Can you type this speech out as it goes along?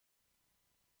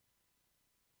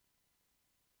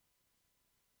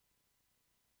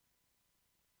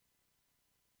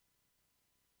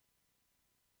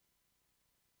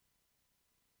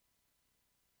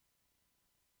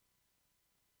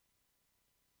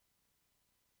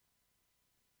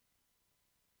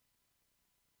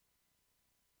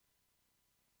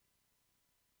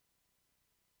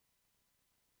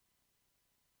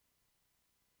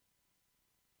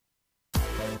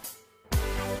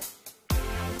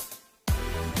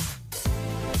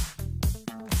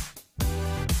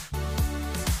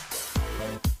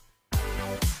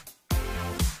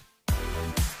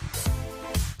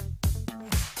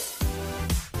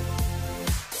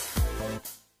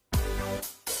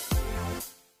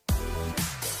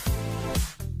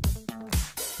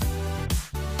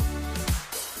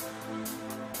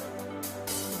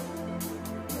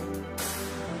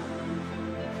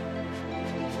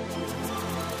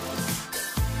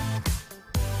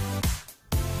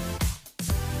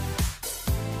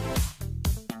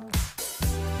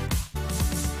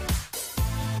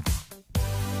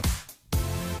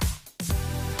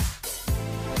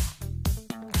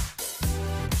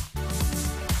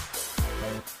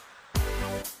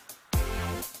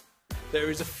there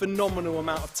is a phenomenal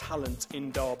amount of talent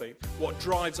in Derby. What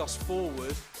drives us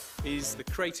forward is the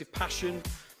creative passion,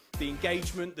 the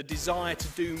engagement, the desire to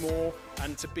do more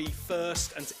and to be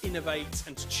first and to innovate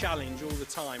and to challenge all the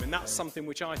time. And that's something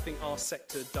which I think our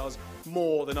sector does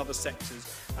more than other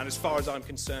sectors. And as far as I'm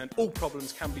concerned, all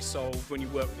problems can be solved when you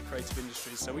work with the creative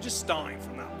industries. So we're just starting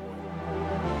from that point.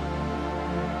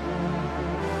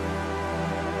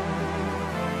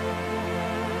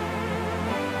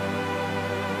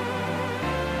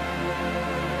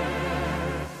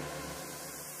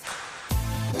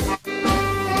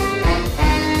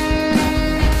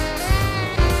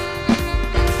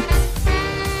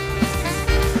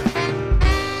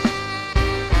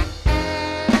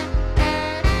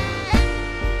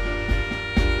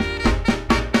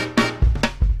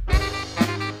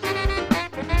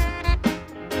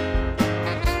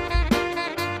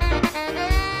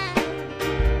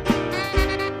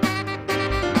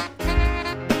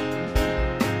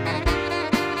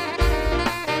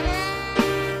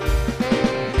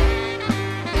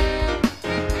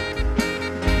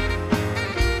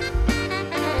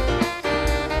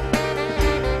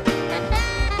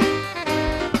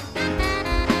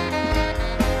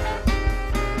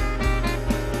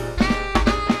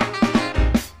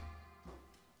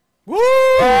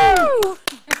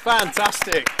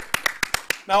 Fantastic.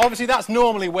 Now, obviously, that's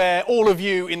normally where all of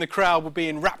you in the crowd would be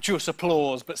in rapturous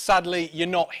applause, but sadly, you're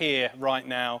not here right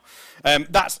now.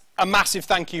 That's a massive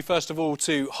thank you, first of all,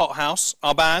 to Hot House,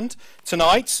 our band,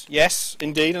 tonight. Yes,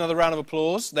 indeed, another round of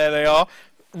applause. There they are.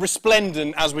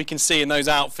 Resplendent, as we can see in those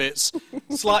outfits.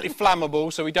 Slightly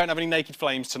flammable, so we don't have any naked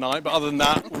flames tonight, but other than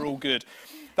that, we're all good.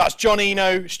 That's John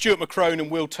Eno, Stuart McCrone and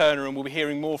Will Turner, and we'll be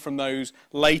hearing more from those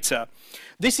later.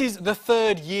 This is the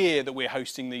third year that we're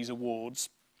hosting these awards.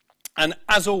 And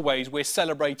as always, we're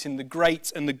celebrating the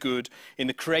great and the good in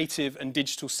the creative and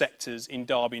digital sectors in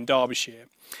Derby and Derbyshire.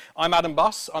 I'm Adam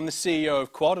Buss, I'm the CEO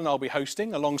of Quad, and I'll be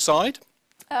hosting alongside...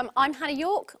 I'm Hana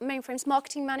York, Mainframe's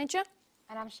marketing manager.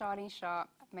 And I'm Charlene Sharp,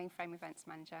 Mainframe events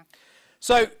manager.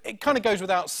 So it kind of goes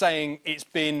without saying it's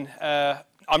been...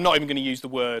 I'm not even going to use the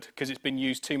word because it's been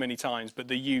used too many times, but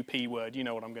the UP word, you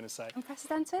know what I'm going to say.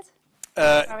 Unprecedented?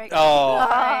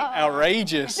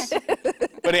 Outrageous.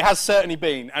 But it has certainly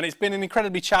been, and it's been an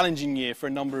incredibly challenging year for a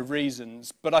number of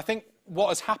reasons. But I think what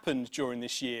has happened during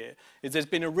this year is there's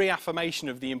been a reaffirmation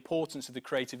of the importance of the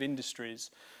creative industries.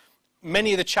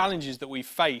 Many of the challenges that we've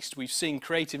faced, we've seen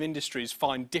creative industries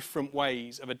find different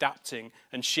ways of adapting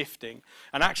and shifting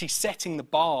and actually setting the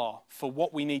bar for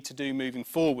what we need to do moving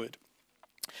forward.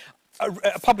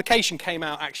 A publication came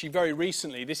out actually very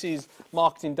recently. This is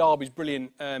Marketing Derby's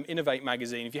brilliant Innovate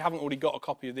magazine. If you haven't already got a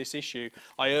copy of this issue,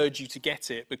 I urge you to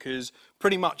get it because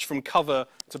pretty much from cover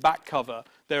to back cover,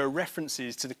 there are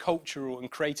references to the cultural and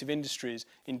creative industries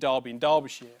in Derby and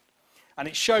Derbyshire. And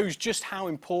it shows just how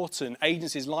important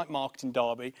agencies like Marketing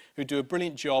Derby, who do a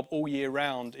brilliant job all year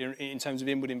round in terms of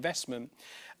inward investment,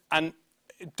 and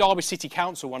Derby City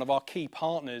Council, one of our key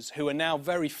partners, who are now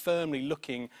very firmly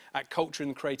looking at culture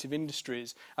and the creative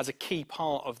industries as a key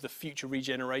part of the future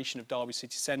regeneration of Derby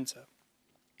City Centre.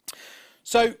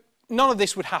 So none of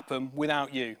this would happen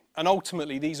without you. And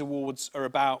ultimately, these awards are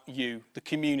about you, the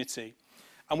community.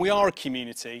 And we are a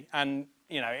community, and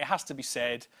you know, it has to be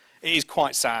said, it is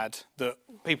quite sad that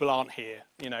people aren't here,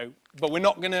 you know, but we're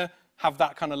not going to have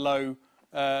that kind of low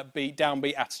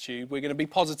downbeat attitude. We're going to be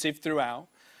positive throughout.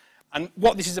 And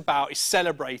what this is about is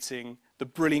celebrating the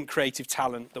brilliant creative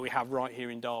talent that we have right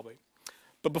here in Derby.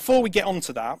 But before we get on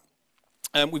to that,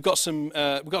 we've got some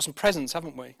presents,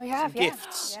 haven't we? We have, some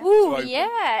gifts. Yeah. Ooh,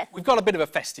 yeah. We've got a bit of a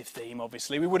festive theme,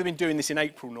 obviously. We would have been doing this in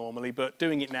April normally, but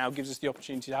doing it now gives us the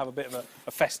opportunity to have a bit of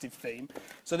a festive theme.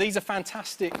 So these are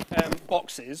fantastic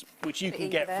boxes, which you can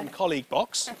get from Colleague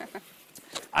Box.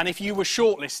 And if you were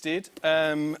shortlisted,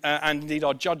 and indeed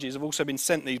our judges have also been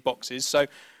sent these boxes, so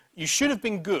you should have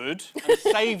been good and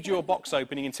saved your box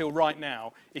opening until right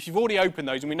now. If you've already opened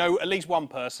those, and we know at least one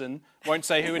person, won't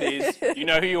say who it is, you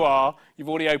know who you are, you've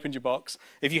already opened your box.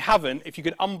 If you haven't, if you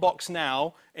could unbox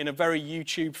now in a very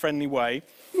YouTube-friendly way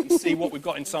and see what we've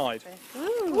got inside. Ooh,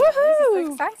 woohoo! This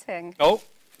is exciting. Oh,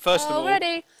 first of all...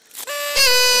 Ready.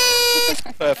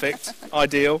 Perfect.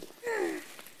 Ideal.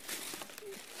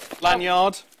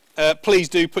 Lanyard. Please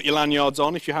do put your lanyards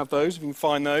on if you have those, if you can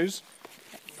find those.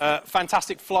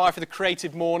 Fantastic flyer for the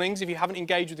Creative Mornings. If you haven't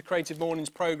engaged with the Creative Mornings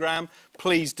programme,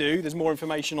 please do. There's more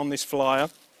information on this flyer.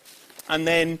 And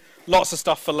then lots of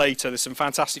stuff for later. There's some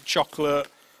fantastic chocolate,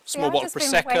 small bottle of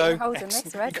Prosecco.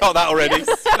 You got that already.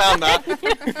 Yes. Found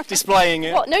that. Displaying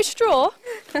it. What, no straw?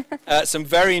 Some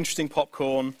very interesting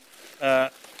popcorn.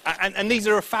 And these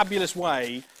are a fabulous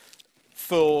way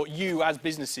for you as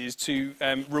businesses to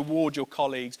reward your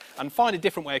colleagues and find a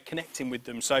different way of connecting with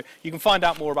them. So you can find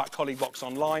out more about Colleague Box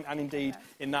online and indeed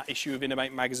in that issue of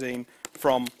Innovate magazine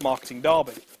from Marketing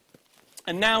Derby.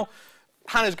 And now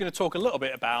Hannah's going to talk a little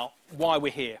bit about why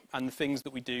we're here and the things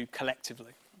that we do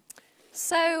collectively.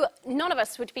 So none of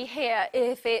us would be here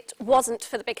if it wasn't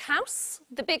for the Big House.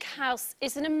 The Big House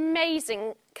is an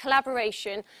amazing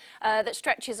collaboration that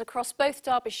stretches across both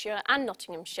Derbyshire and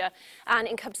Nottinghamshire and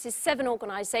encompasses 7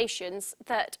 organisations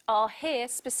that are here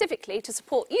specifically to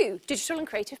support you, digital and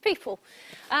creative people.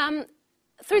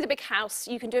 Through the Big House,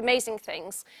 you can do amazing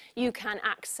things. You can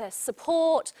access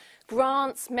support,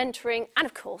 grants, mentoring, and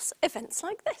of course, events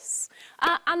like this.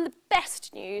 And the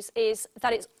best news is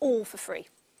that it's all for free.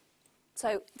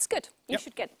 So it's good. You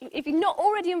should get, if you're not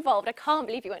already involved, I can't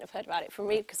believe you won't have heard about it from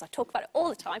me because I talk about it all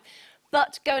the time.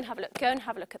 But go and have a look. Go and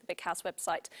have a look at the Big House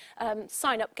website.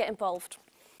 Sign up, get involved.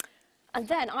 And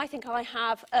then I think I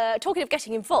have, talking of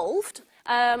getting involved,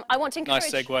 I want to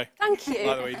encourage... Nice segue. Thank you. I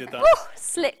like the way you did that. Oh,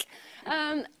 slick.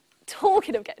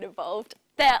 Talking of getting involved,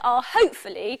 there are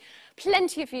hopefully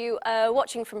plenty of you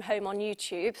watching from home on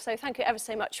YouTube, so thank you ever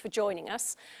so much for joining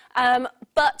us.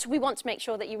 But we want to make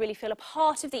sure that you really feel a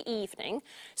part of the evening,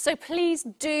 so please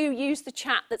do use the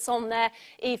chat that's on there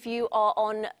if you are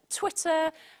on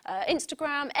Twitter,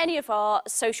 Instagram, any of our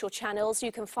social channels.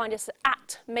 You can find us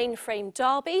at Mainframe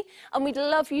Derby, and we'd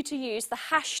love you to use the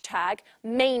hashtag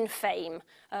Mainfame.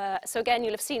 So again,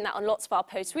 you'll have seen that on lots of our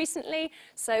posts recently.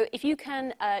 So if you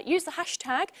can use the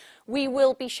hashtag, we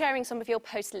will be sharing some of your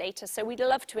posts later. So we'd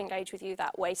love to engage with you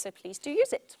that way. So please do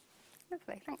use it.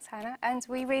 Lovely, thanks Hannah. And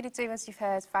we really do, as you've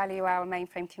heard, value our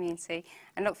Mainframe community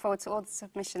and look forward to all the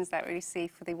submissions that we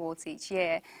receive for the awards each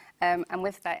year. And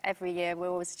with that, every year we're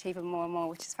always achieving more and more,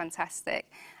 which is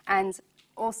fantastic. And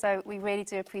also, we really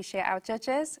do appreciate our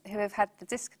judges who have had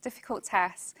the difficult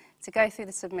task to go through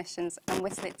the submissions and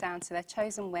whittle it down to their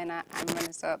chosen winner and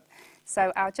runners-up.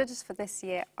 So our judges for this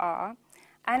year are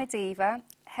Annabel,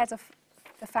 Head of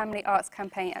the Family Arts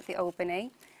Campaign at the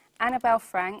Albany, Annabel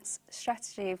Franks,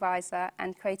 Strategy Advisor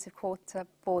and Creative Quarter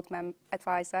Board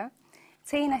Advisor,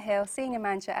 Tiina Hill, Senior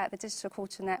Manager at the Digital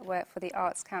Culture Network for the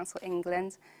Arts Council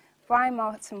England, Brian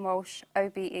Martin Walsh,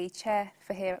 OBE Chair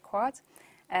for here at Quad,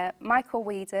 Michael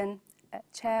Whedon,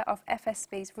 Chair of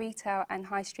FSB's Retail and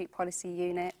High Street Policy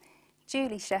Unit,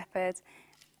 Julie Shepherd,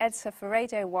 Editor for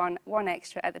Radio 1, 1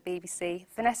 Extra at the BBC,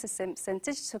 Vanessa Simpson,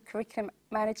 Digital Curriculum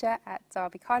Manager at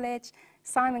Derby College,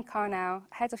 Simon Carnell,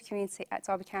 Head of Community at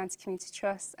Derby County Community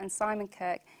Trust, and Simon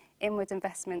Kirk, Inward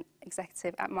Investment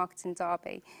Executive at Marketing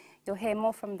Derby. You'll hear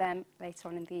more from them later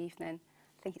on in the evening.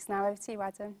 I think it's now over to you,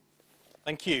 Adam.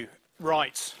 Thank you.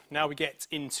 Right, now we get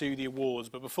into the awards,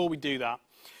 but before we do that,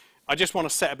 I just want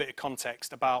to set a bit of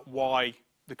context about why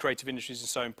the creative industries are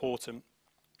so important.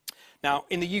 Now,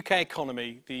 in the UK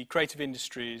economy, the creative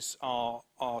industries are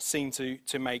seen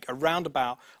to make around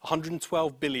about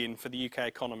 112 billion for the UK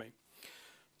economy.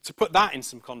 To put that in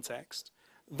some context,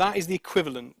 that is the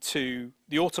equivalent to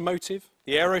the automotive,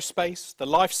 the aerospace, the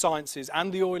life sciences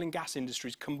and the oil and gas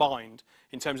industries combined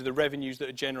in terms of the revenues that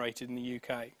are generated in the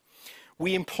UK.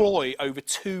 We employ over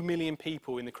 2 million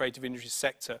people in the creative industries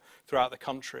sector throughout the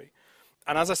country.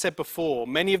 And as I said before,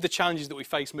 many of the challenges that we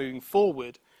face moving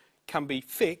forward can be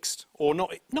fixed, or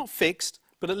not fixed,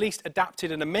 but at least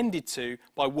adapted and amended to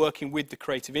by working with the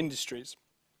creative industries.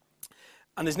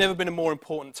 And there's never been a more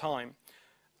important time.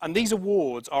 And these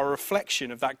awards are a reflection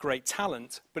of that great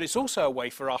talent, but it's also a way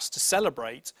for us to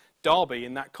celebrate Derby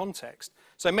in that context.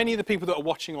 So many of the people that are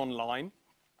watching online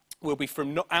will be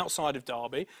from outside of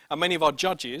Derby, and many of our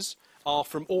judges are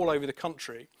from all over the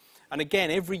country. And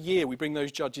again, every year we bring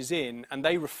those judges in and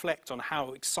they reflect on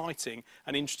how exciting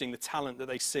and interesting the talent that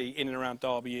they see in and around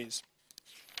Derby is.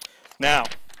 Now,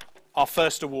 our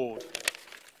first award.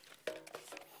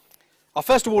 Our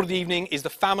first award of the evening is the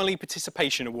Family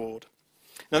Participation Award.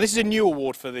 Now, this is a new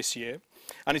award for this year,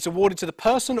 and it's awarded to the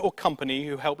person or company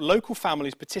who help local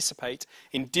families participate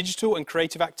in digital and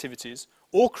creative activities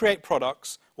or create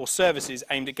products or services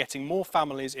aimed at getting more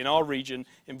families in our region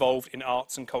involved in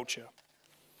arts and culture.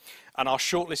 And our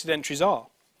shortlisted entries are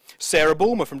Sarah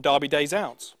Bulmer from Derby Days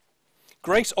Out,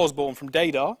 Grace Osborne from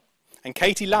Deda, and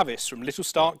Katie Lavis from Little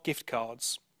Stark Gift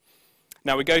Cards.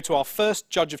 Now we go to our first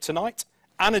judge of tonight,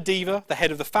 Anna Deva, the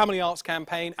head of the Family Arts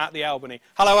Campaign at the Albany.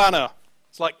 Hello, Anna.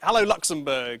 It's like, hello,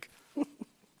 Luxembourg.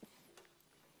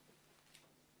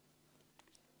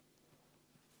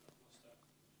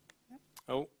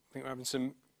 Oh, I think we're having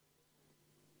some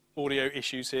audio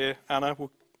issues here. Anna,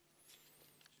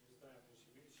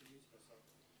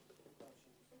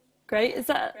 Great, is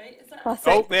that classic?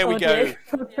 Oh, there we audio?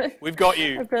 go. We've got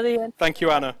you. Brilliant. Thank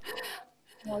you, Anna.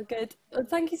 Oh, good. Well,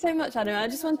 thank you so much, Adam. I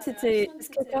just wanted to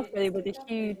just kick off really with a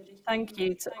huge thank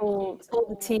you to all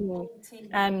the team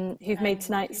who've made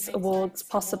tonight's awards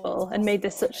possible and made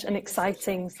this such an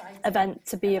exciting event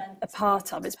to be a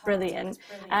part of. It's brilliant.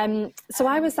 So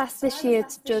I was asked this year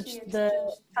to judge the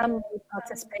Family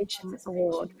Participation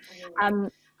Award.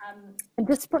 And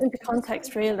just to put into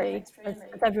context, really, as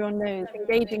everyone knows,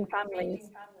 engaging families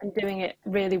and doing it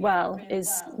really well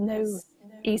is no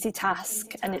easy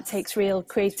task, and it takes real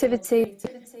creativity,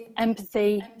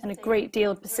 empathy, and a great deal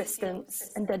of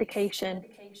persistence and dedication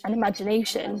and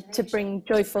imagination to bring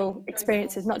joyful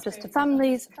experiences, not just to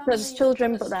families, not just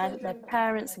children, but their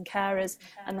parents and carers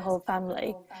and the whole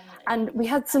family. And we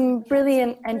had some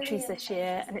brilliant entries this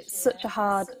year, and it's such a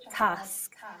hard task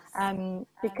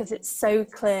because it's so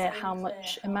clear how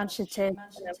much imaginative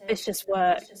and ambitious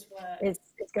work is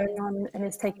going on and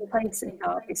is taking place in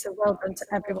Derby. So well done to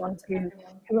everyone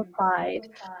who applied.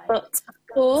 But of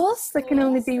course, there can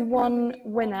only be one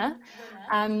winner.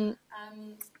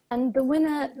 And the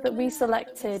winner that we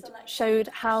selected showed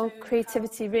how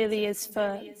creativity really is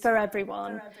for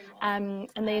everyone. And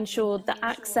they ensured that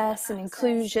access and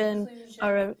inclusion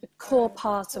are a core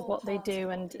part of what they do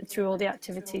and through all the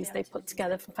activities they put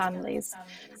together for families.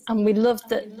 And we loved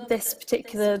that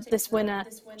this winner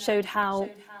showed how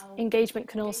engagement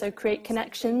can also create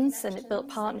connections, and it built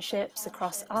partnerships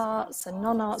across arts and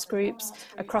non-arts groups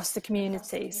across the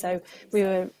community. So we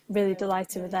were really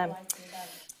delighted with them.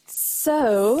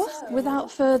 So,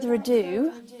 without further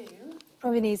ado,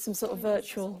 probably need some sort of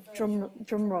virtual drum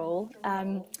roll,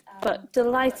 but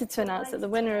delighted to announce that the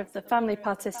winner of the Family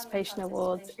Participation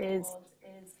Awards is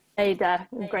Deda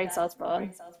and Grace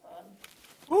Osborne.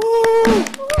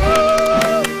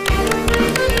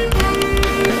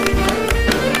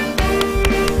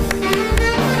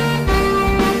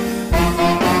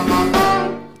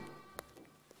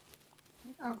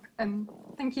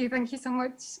 Thank you so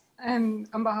much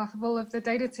on behalf of all of the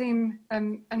Deda team.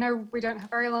 I know we don't have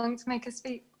very long to make a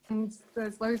speech and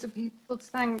there's loads of people to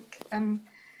thank.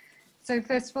 So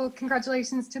first of all,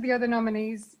 congratulations to the other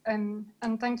nominees, and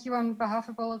thank you on behalf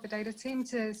of all of the Deda team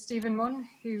to Stephen Munn,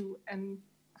 who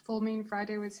Full Moon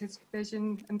Friday was his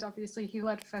vision, and obviously he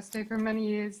led Festo for many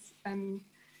years.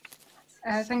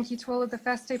 Thank you to all of the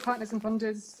Festo partners and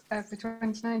funders for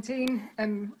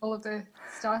 2019, all of the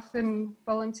staff and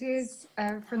volunteers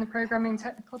from the programming,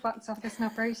 technical, back office and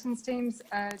operations teams,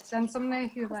 Jen Sumner,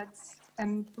 who led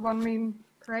the One Moon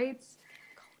parades,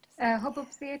 Hubbub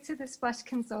Theatre, the Splash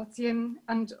Consortium,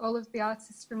 and all of the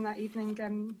artists from that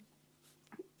evening.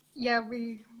 Yeah,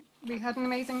 we had an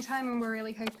amazing time, and we're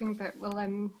really hoping that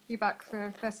we'll be back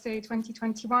for Festo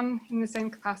 2021 in the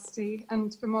same capacity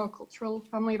and for more cultural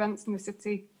family events in the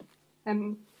city.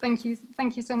 Thank you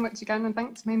so much again, and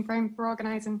thanks to Mainframe for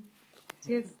organising.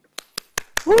 Cheers.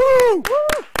 Woo!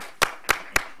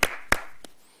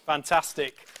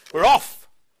 Fantastic. We're off.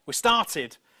 We're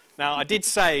started. Now, I did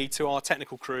say to our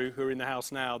technical crew who are in the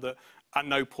house now that at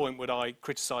no point would I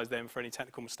criticise them for any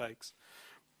technical mistakes.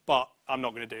 But I'm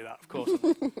not going to do that, of course.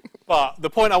 But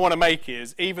the point I want to make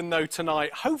is, even though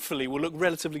tonight hopefully will look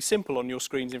relatively simple on your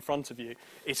screens in front of you,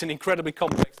 it's an incredibly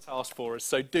complex task for us.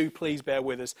 So do please bear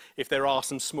with us if there are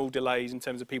some small delays in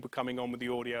terms of people coming on with the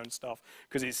audio and stuff,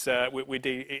 because it's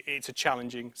a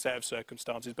challenging set of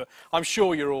circumstances. But I'm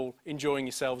sure you're all enjoying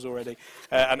yourselves already,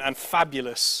 and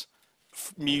fabulous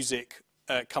music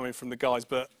coming from the guys.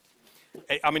 But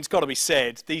I mean, it's got to be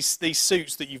said, these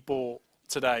suits that you've bought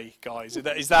today, guys,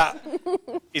 is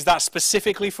that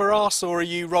specifically for us, or are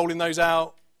you rolling those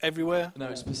out everywhere? No,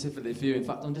 it's specifically for you. In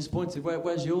fact, I'm disappointed.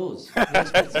 Where's yours?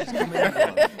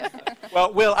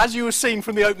 Well, Will, as you were seeing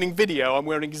from the opening video, I'm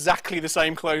wearing exactly the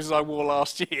same clothes as I wore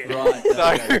last year. Right.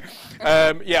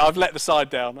 So, yeah, I've let the side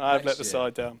down.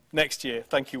 Next year.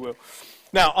 Thank you, Will.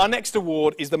 Now, our next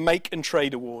award is the Make and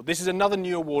Trade Award. This is another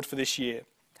new award for this year.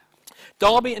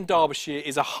 Derby and Derbyshire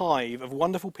is a hive of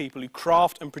wonderful people who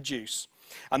craft and produce.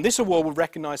 And this award will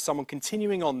recognise someone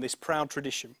continuing on this proud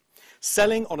tradition,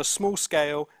 selling on a small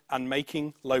scale and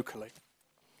making locally.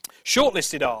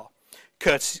 Shortlisted are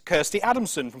Kirstie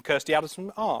Adamson from Kirstie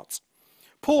Adamson Art,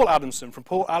 Paul Adamson from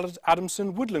Paul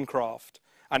Adamson Woodland Craft,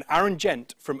 and Aaron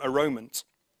Gent from Aroment.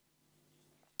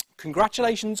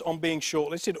 Congratulations on being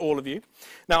shortlisted, all of you.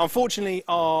 Now, unfortunately,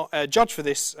 our judge for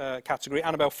this category,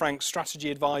 Annabel Franks, strategy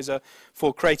advisor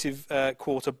for Creative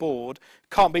Quarter Board,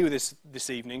 can't be with us this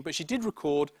evening, but she did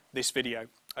record this video.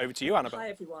 Over to you, Annabel. Hi,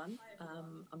 everyone.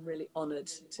 I'm really honoured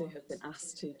to have been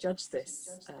asked to judge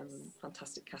this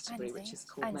fantastic category, which is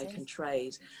called Make and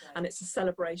Trade. And it's a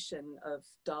celebration of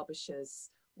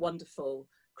Derbyshire's wonderful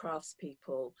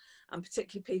craftspeople, and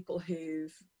particularly people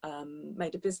who've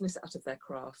made a business out of their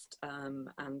craft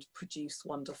and produce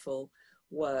wonderful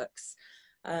works.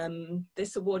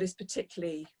 This award is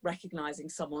particularly recognising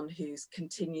someone who's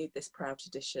continued this proud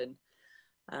tradition,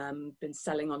 been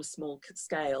selling on a small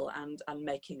scale and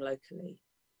making locally.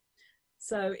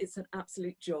 So it's an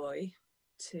absolute joy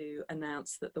to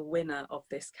announce that the winner of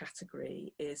this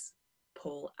category is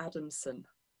Paul Adamson.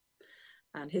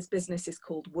 And his business is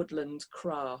called Woodland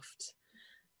Craft.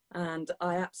 And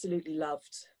I absolutely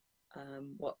loved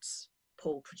what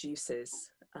Paul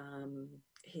produces.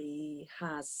 He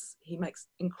makes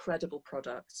incredible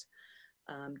product,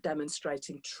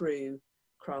 demonstrating true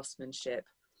craftsmanship.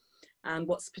 And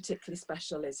what's particularly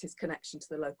special is his connection to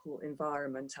the local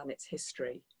environment and its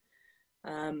history.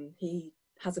 He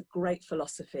has a great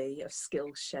philosophy of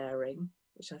skill sharing,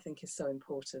 which I think is so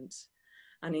important,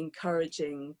 and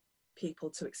encouraging people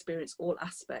to experience all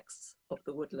aspects of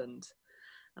the woodland.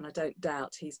 And I don't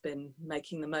doubt he's been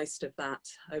making the most of that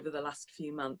over the last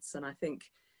few months. And I think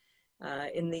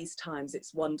in these times,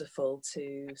 it's wonderful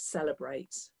to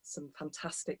celebrate some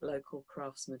fantastic local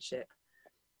craftsmanship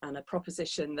and a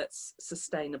proposition that's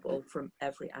sustainable from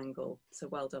every angle. So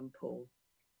well done, Paul.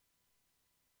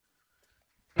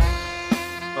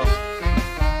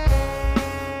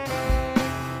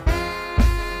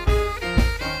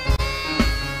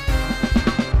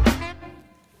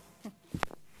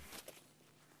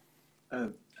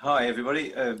 Hi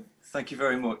everybody, thank you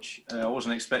very much. I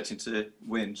wasn't expecting to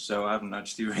win, so I haven't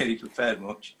actually really prepared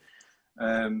much, but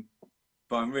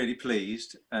I'm really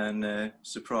pleased and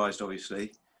surprised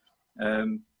obviously.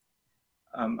 I'm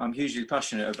hugely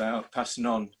passionate about passing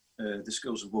on the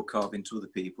skills of wood carving to other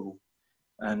people,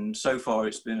 and so far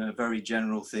it's been a very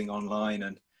general thing online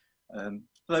and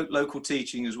local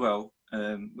teaching as well,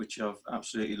 which I've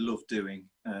absolutely loved doing,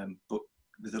 but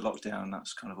with the lockdown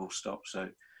that's kind of all stopped. So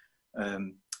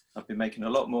I've been making a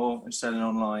lot more and selling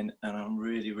online, and I'm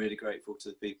really, really grateful to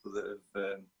the people that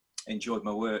have enjoyed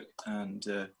my work. And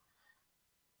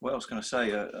what else can I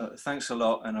say? Thanks a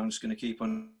lot, and I'm just going to keep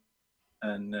on.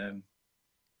 And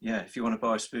yeah, if you want to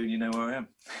buy a spoon, you know where I am.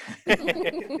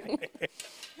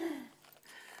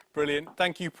 Brilliant.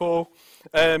 Thank you, Paul.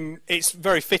 It's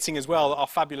very fitting as well that our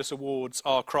fabulous awards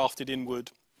are crafted in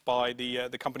wood by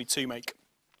the company To Make.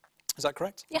 Is that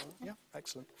correct? Yeah. Yeah,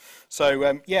 excellent.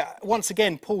 So, yeah, once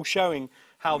again, Paul showing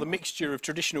how the mixture of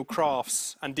traditional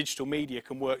crafts and digital media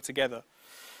can work together.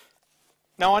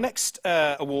 Now, our next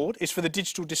award is for the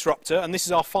Digital Disruptor, and this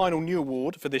is our final new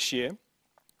award for this year.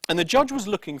 And the judge was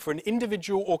looking for an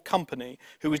individual or company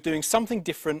who was doing something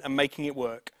different and making it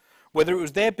work, whether it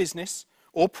was their business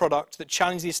or product that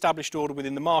challenged the established order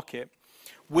within the market,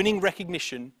 winning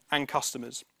recognition and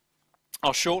customers.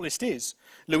 Our shortlist is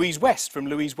Louise West from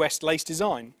Louise West Lace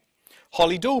Design,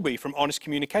 Holly Daulby from Honest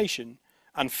Communication,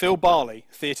 and Phil Barley,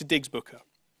 Theatre Digs Booker.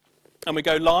 And we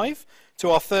go live to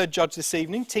our third judge this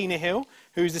evening, Tiina Hill,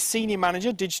 who is the Senior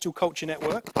Manager, Digital Culture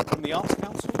Network from the Arts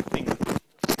Council of England.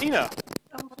 Tiina.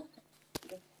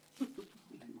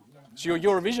 It's your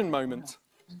Eurovision moment.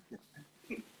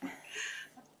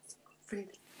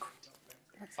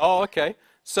 Oh, okay.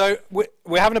 So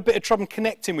we're having a bit of trouble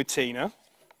connecting with Tiina,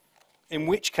 in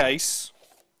which case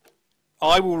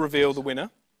I will reveal the winner.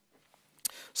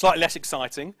 Slightly less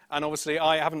exciting, and obviously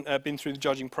I haven't been through the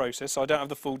judging process, so I don't have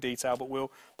the full detail, but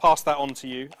we'll pass that on to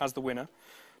you as the winner.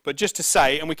 But just to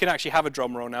say, and we can actually have a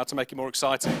drum roll now to make it more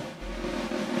exciting.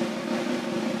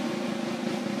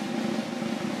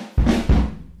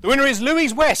 The winner is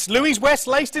Louise West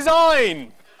Lace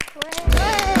Design.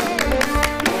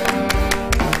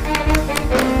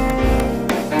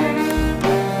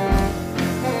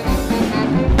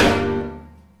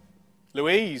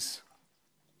 Louise,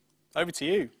 over to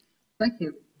you. Thank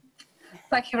you.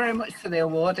 Thank you very much for the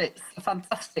award. It's a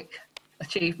fantastic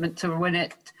achievement to win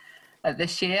it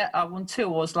this year. I won 2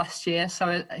 awards last year,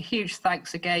 so a huge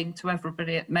thanks again to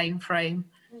everybody at Mainframe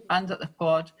and at the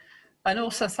Quad. And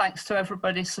also thanks to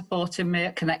everybody supporting me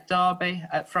at Connect Derby,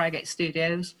 at Frygate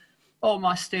Studios, all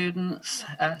my students,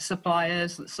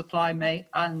 suppliers that supply me,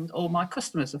 and all my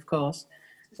customers, of course.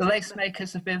 The lace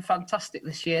makers have been fantastic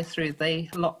this year through the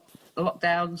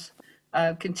lockdowns,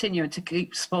 continuing to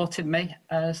keep supporting me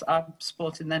as I'm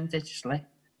supporting them digitally.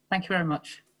 Thank you very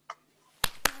much.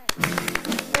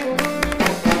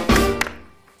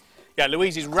 Yeah,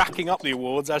 Louise is racking up the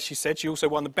awards. As she said, she also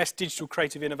won the Best Digital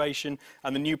Creative Innovation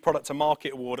and the New Product to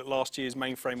Market Award at last year's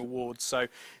Mainframe Awards. So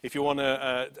if you want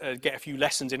to get a few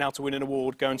lessons in how to win an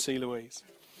award, go and see Louise.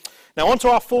 Now on to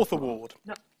our 4th award.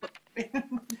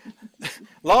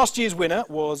 Last year's winner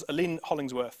was Lynn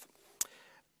Hollingsworth.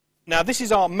 Now, this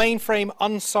is our Mainframe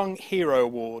Unsung Hero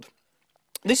Award.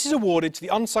 This is awarded to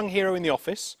the unsung hero in the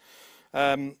office,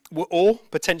 or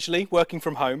potentially working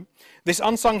from home. This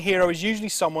unsung hero is usually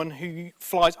someone who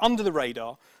flies under the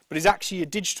radar, but is actually a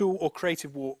digital or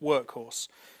creative workhorse.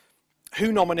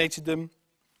 Who nominated them,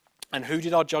 and who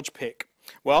did our judge pick?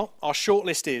 Well, our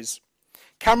shortlist is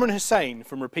Cameron Hussain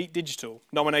from Repeat Digital,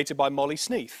 nominated by Molly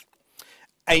Sneath.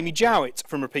 Amy Jowett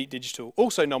from Repeat Digital,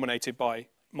 also nominated by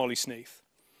Molly Sneath.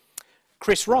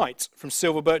 Chris Wright from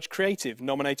Silver Birch Creative,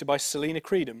 nominated by Selena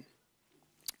Creedham.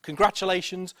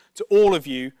 Congratulations to all of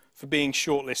you for being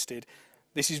shortlisted.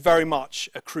 This is very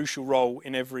much a crucial role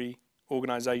in every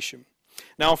organisation.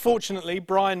 Now, unfortunately,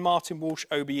 Brian Martin Walsh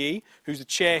OBE, who's the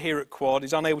chair here at Quad,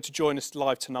 is unable to join us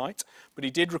live tonight, but he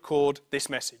did record this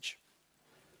message.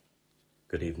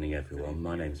 Good evening, everyone.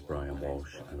 My name's Brian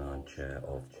Walsh, and I'm chair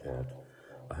of Quad.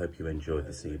 I hope you enjoyed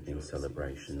this evening's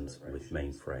celebrations with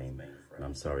Mainframe, and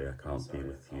I'm sorry I can't be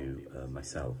with you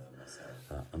myself.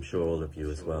 I'm sure all of you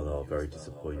as well are very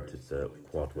disappointed that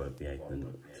Quad won't be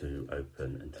able to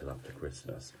open until after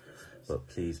Christmas, but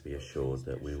please be assured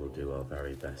that we will do our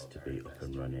very best to be up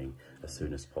and running as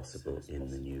soon as possible in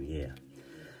the new year.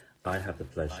 I have the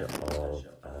pleasure of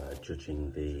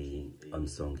judging the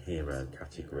Unsung Hero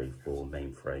category for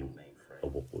Mainframe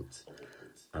Awards,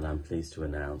 and I'm pleased to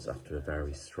announce, after a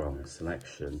very strong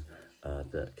selection,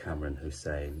 that Cameron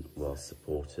Hussain was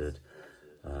supported.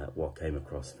 What came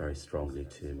across very strongly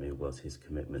to me was his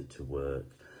commitment to work,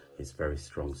 his very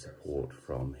strong support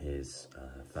from his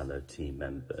fellow team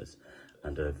members,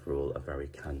 and overall a very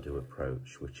can-do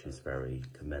approach, which is very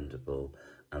commendable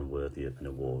and worthy of an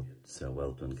award. So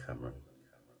well done, Cameron.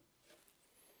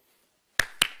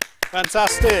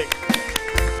 Fantastic.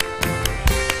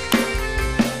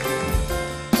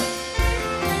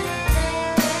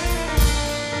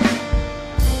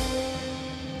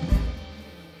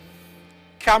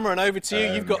 Cameron, over to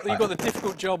you. You've got the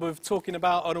difficult job of talking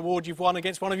about an award you've won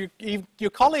against one of your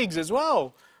colleagues as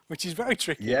well, which is very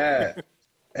tricky. Yeah.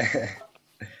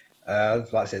 I was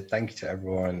about to say thank you to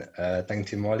everyone. Thank you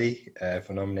to Molly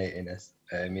for nominating us,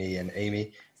 me and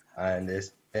Amy. And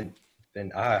it's been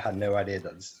I had no idea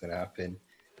that this was going to happen.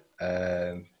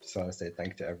 Just want to say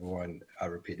thank you to everyone at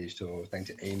Repeat Digital. Thank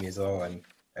you to Amy as well, and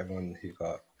everyone who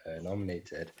got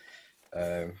nominated.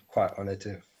 Quite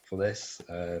honoured for this.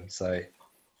 So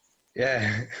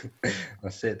yeah,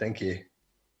 that's it. Thank you.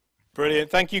 Brilliant.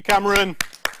 Thank you, Cameron.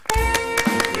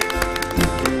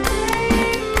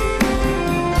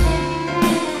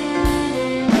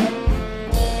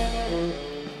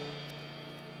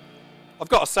 I've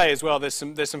got to say as well, there's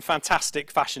some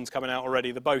fantastic fashions coming out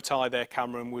already. The bow tie there,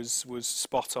 Cameron, was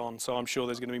spot on. So I'm sure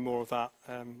there's going to be more of that.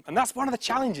 And that's one of the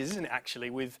challenges, isn't it, actually,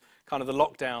 with kind of the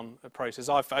lockdown process.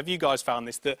 Have you guys found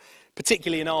this, that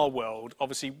particularly in our world,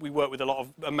 obviously we work with a lot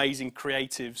of amazing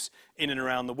creatives in and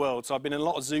around the world. So I've been in a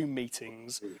lot of Zoom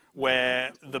meetings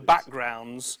where the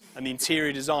backgrounds and the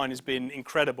interior design has been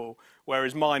incredible,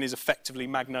 whereas mine is effectively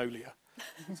Magnolia.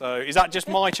 So is that just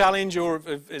my challenge, or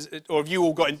have you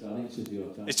all got?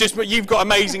 It's just you've got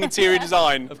amazing interior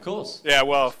design. Of course. Yeah.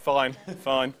 Well, fine.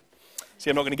 See,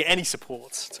 I'm not going to get any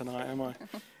support tonight, am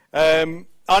I?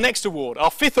 Our next award,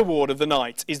 our fifth award of the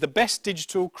night, is the Best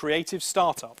Digital Creative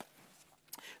Startup.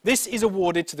 This is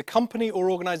awarded to the company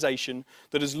or organisation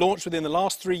that has launched within the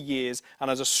last 3 years and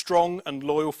has a strong and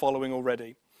loyal following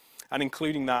already, and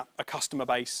including that, a customer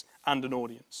base and an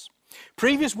audience.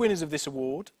 Previous winners of this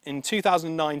award in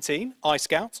 2019,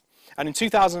 iScout, and in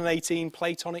 2018,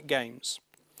 Playtonic Games.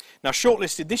 Now,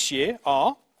 shortlisted this year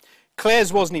are Claire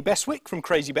Zwosny-Beswick from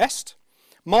Crazy Best,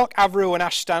 Mark Averill and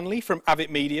Ash Stanley from Avit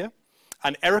Media,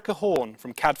 and Erica Horn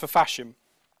from CAD for Fashion.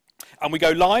 And we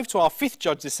go live to our fifth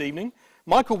judge this evening,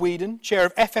 Michael Whedon, chair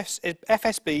of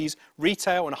FSB's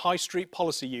Retail and High Street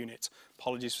Policy Unit.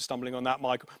 Apologies for stumbling on that,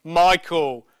 Michael.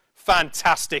 Michael,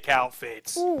 fantastic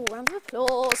outfits. Ooh, round of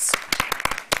applause.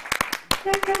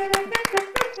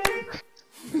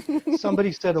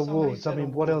 Somebody said awards. I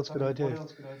mean, what else could I do?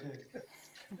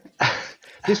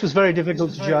 This was very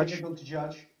difficult to judge.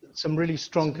 Some really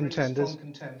strong contenders.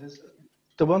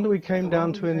 The one that we came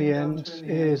down to in the end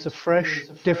is a fresh,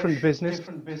 different business.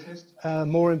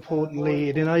 More importantly,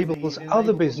 it enables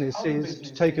other businesses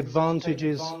to take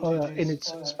advantages in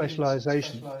its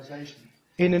specialisation.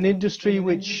 In an industry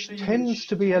which tends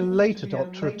to be a late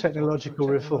adopter of technological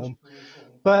reform,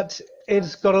 but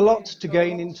it's got a lot to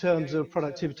gain in terms of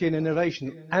productivity and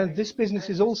innovation. And this business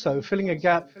is also filling a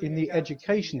gap in the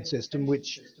education system,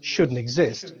 which shouldn't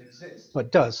exist,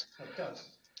 but does.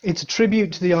 It's a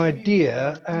tribute to the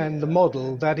idea and the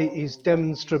model that it is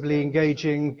demonstrably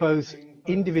engaging both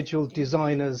individual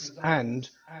designers and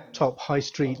top high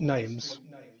street names.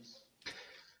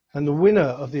 And the winner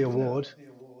of the award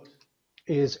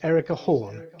is Erica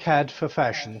Horn, CAD for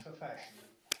Fashion.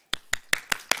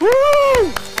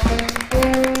 Woo!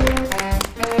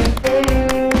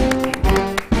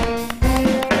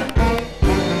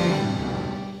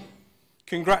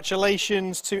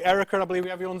 Congratulations to Erica, and I believe we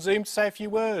have you on Zoom to say a few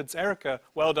words. Erica,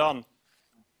 well done.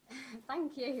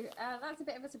 Thank you. That's a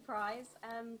bit of a surprise.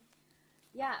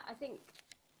 Yeah, I think,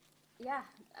 yeah,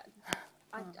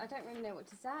 I don't really know what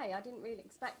to say. I didn't really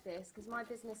expect this because my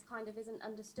business kind of isn't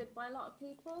understood by a lot of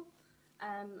people.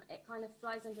 It kind of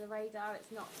flies under the radar.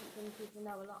 It's not something people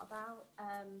know a lot about.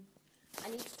 I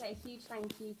need to say a huge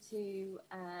thank you to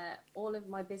all of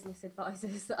my business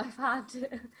advisors that I've had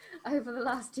over the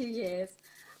last 2 years,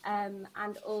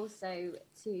 and also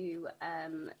to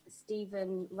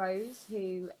Stephen Rose,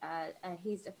 who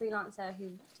he's a freelancer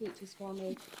who teaches for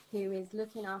me, who is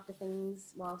looking after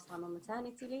things whilst I'm on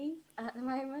maternity leave at the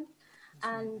moment.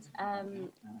 And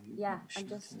yeah,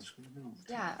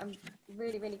 I'm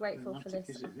really, really grateful for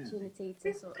this opportunity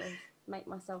to sort of make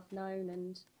myself known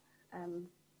and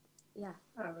yeah.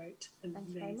 All right. Thank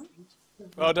you very much.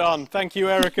 Well done. Thank you,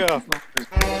 Erica.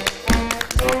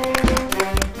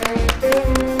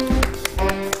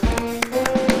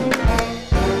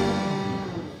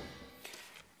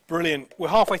 Brilliant. We're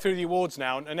halfway through the awards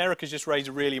now, and Erica's just raised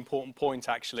a really important point,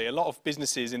 actually. A lot of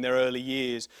businesses in their early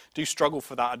years do struggle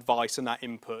for that advice and that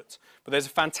input. But there's a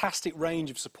fantastic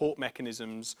range of support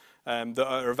mechanisms that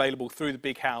are available through the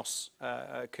Big House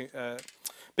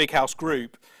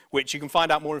group, which you can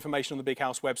find out more information on the Big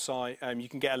House website. You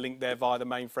can get a link there via the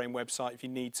Mainframe website if you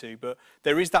need to, but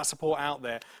there is that support out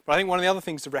there. But I think one of the other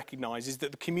things to recognise is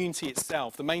that the community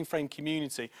itself, the Mainframe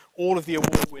community, all of the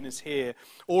award winners here,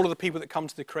 all of the people that come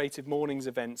to the Creative Mornings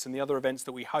events and the other events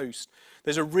that we host,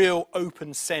 there's a real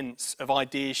open sense of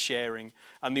ideas sharing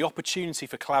and the opportunity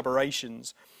for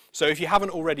collaborations. So if you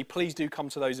haven't already, please do come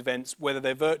to those events, whether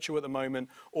they're virtual at the moment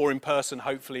or in person,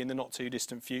 hopefully in the not too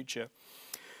distant future.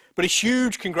 But a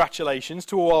huge congratulations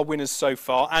to all our winners so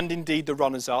far, and indeed the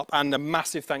runners-up, and a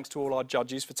massive thanks to all our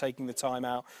judges for taking the time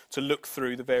out to look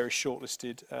through the various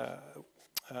shortlisted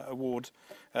award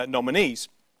nominees.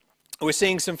 We're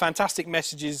seeing some fantastic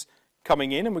messages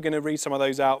coming in, and we're going to read some of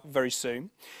those out very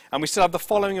soon. And we still have the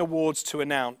following awards to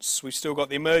announce. We've still got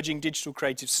the Emerging Digital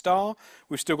Creative Star,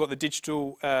 we've still got the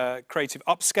Digital Creative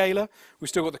Upscaler, we've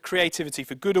still got the Creativity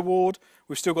for Good Award,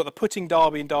 we've still got the Putting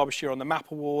Derby and Derbyshire on the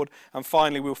Map Award, and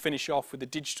finally we'll finish off with the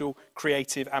Digital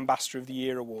Creative Ambassador of the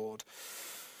Year Award.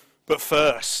 But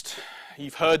first,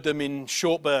 you've heard them in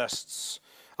short bursts.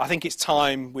 I think it's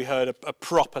time we heard a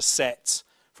proper set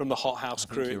from the Hot House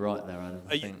crew. You're right there, Adam.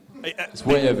 It's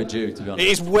way overdue, to be honest.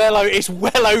 It's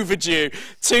well overdue.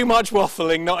 Too much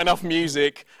waffling, not enough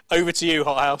music. Over to you,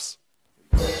 Hot House.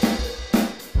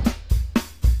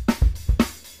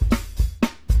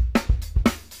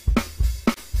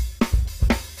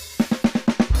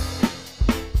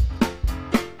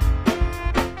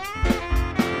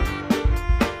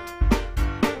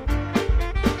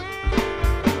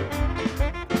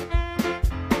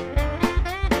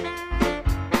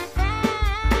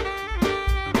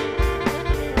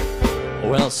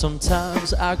 Well,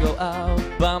 sometimes I go out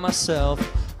by myself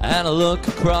and I look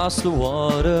across the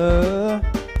water,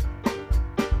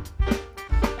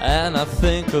 and I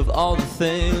think of all the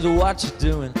things, what you're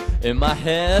doing. In my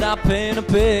head I paint a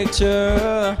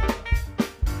picture.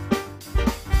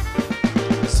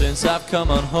 Since I've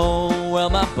come on home, well,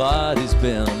 my body's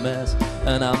been a mess,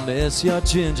 and I miss your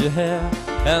ginger hair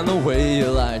and the way you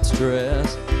like to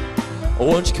dress.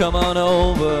 Won't you come on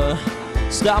over?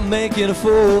 Stop making a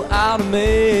fool out of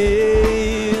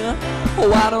me.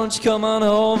 Why don't you come on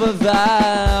over,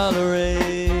 Valerie?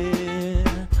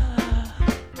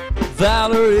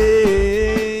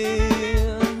 Valerie,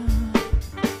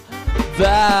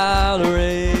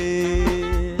 Valerie,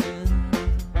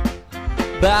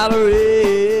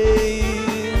 Valerie.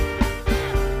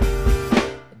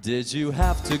 Did you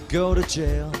have to go to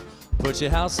jail? Put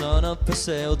your house on up for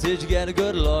sale? Did you get a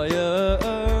good lawyer?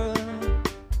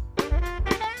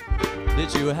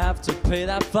 Did you have to pay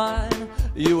that fine?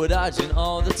 You were dodging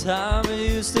all the time, and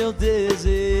you still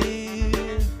dizzy.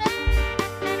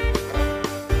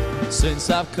 Since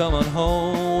I've come on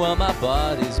home, well, my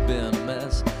body's been a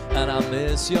mess, and I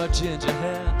miss your ginger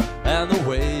hair and the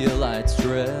way you like to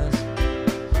dress.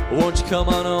 Won't you come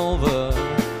on over?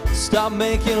 Stop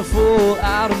making a fool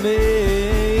out of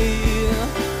me.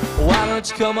 Why don't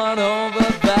you come on over,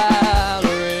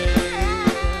 Valerie?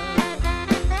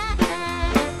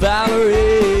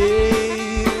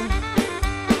 Valerie,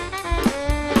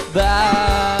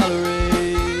 Valerie.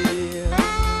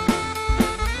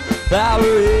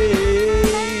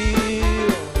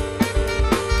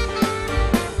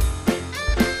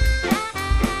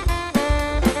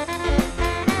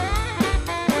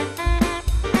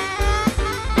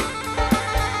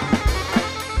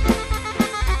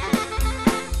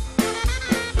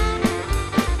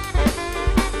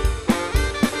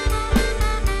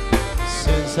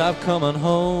 I've come on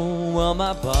home, well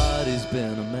my body's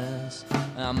been a mess.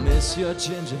 I miss your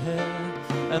ginger hair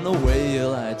and the way you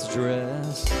like to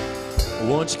dress.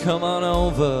 Won't you come on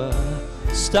over,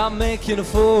 stop making a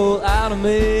fool out of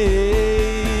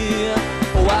me.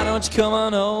 Why don't you come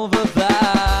on over,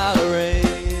 Valerie?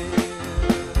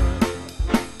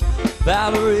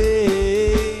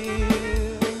 Valerie,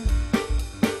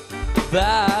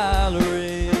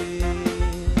 Valerie,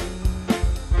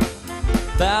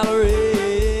 Valerie,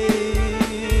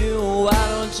 why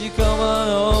don't you come on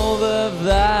over,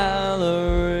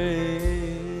 Valerie?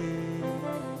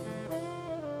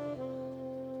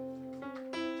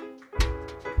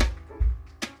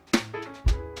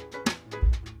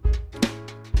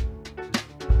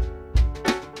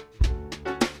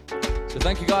 So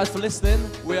thank you guys for listening.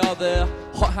 We are the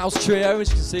Hot House Trio, as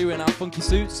you can see we're in our funky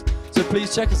suits. So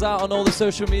please check us out on all the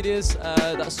social medias.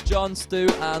 That's John, Stu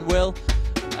and Will.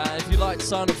 If you'd like to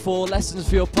sign up for lessons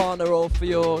for your partner or for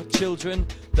your children,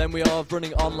 then we are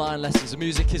running online lessons. The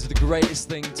music is the greatest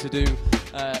thing to do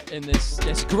in this.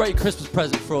 It's a great Christmas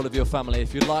present for all of your family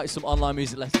if you'd like some online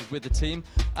music lessons with the team.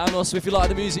 And also if you like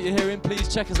the music you're hearing, please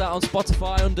check us out on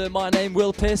Spotify under my name,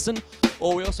 Will Pearson.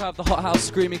 Or we also have the Hot House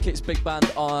Screaming Kicks Big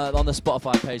Band on the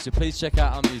Spotify page, so please check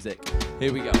out our music.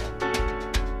 Here we go.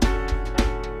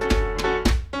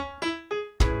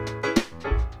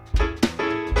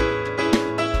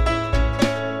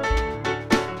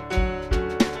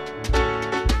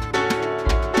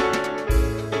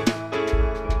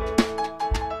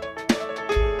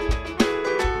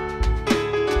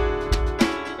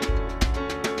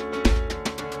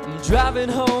 I'm driving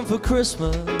home for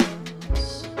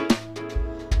Christmas.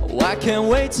 Oh, I can't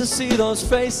wait to see those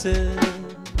faces.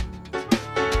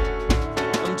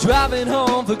 I'm driving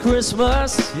home for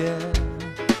Christmas, yeah.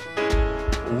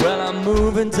 Well, I'm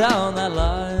moving down that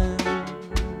line.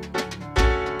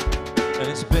 And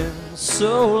it's been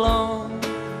so long,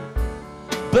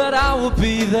 but I will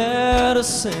be there to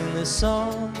sing this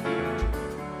song,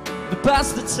 to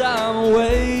pass the time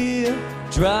away,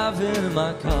 driving in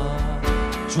my car,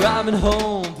 driving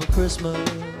home for Christmas.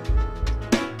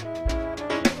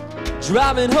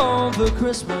 Driving home for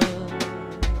Christmas.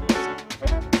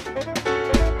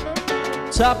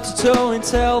 Top to toe in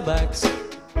tailbacks.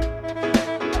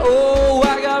 Oh,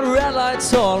 I got red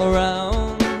lights all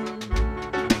around.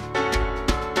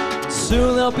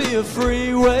 Soon there'll be a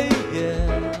freeway,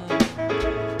 yeah.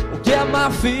 We'll get my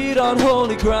feet on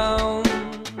holy ground.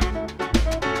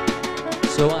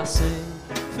 So I sing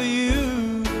for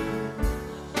you,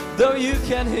 though you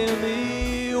can't hear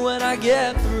me when I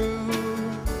get through.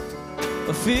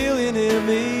 A feeling in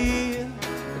me,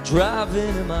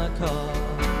 driving in my car,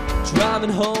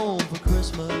 driving home for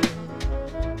Christmas.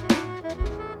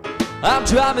 I'm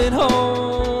driving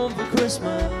home for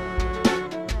Christmas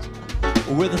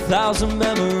with 1,000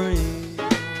 memories.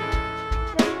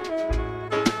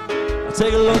 I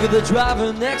take a look at the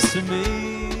driver next to me.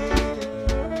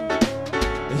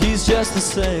 He's just the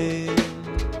same,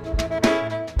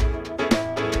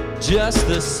 just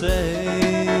the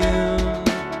same.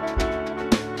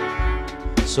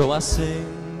 So I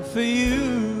sing for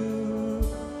you,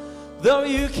 though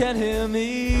you can't hear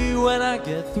me when I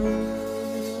get through.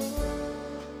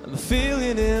 I'm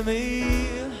feeling in me,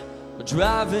 I'm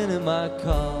driving in my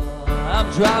car.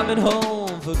 I'm driving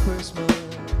home for Christmas.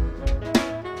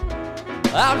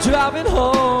 I'm driving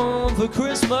home for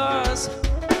Christmas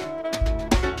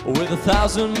with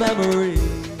 1,000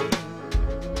 memories.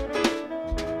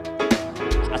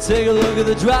 I take a look at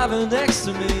the driver next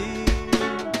to me,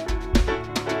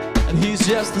 and he's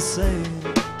just the same,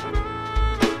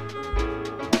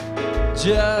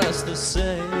 just the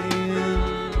same.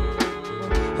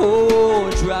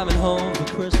 Oh, driving home for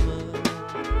Christmas.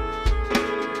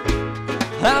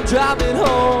 I'm driving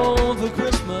home for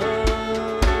Christmas.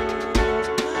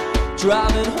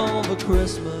 Driving home for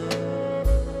Christmas.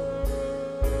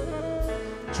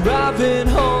 Driving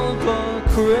home for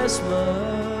Christmas.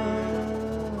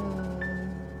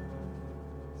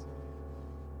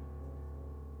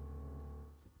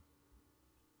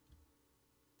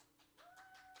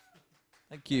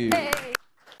 Thank you. Hey.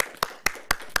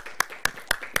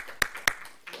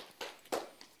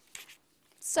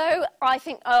 So I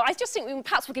just think we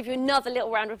perhaps we'll give you another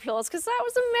little round of applause because that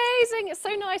was amazing. It's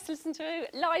so nice to listen to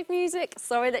live music.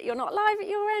 Sorry that you're not live at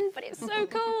your end, but it's so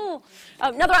cool.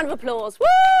 Another round of applause.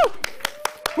 Woo!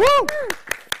 Woo!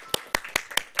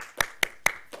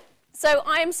 So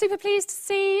I am super pleased to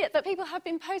see that people have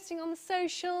been posting on the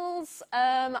socials,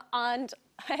 and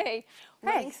hey,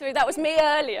 running through, that was me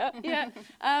earlier, yeah.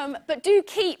 But do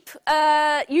keep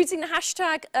using the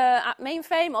hashtag at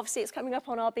Mainframe. Obviously, it's coming up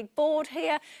on our big board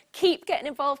here. Keep getting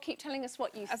involved, keep telling us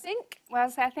what you think. Well,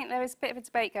 so I think there is a bit of a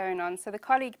debate going on. So the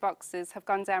colleague boxes have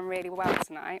gone down really well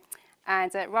tonight,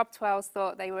 and Rob Twells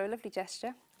thought they were a lovely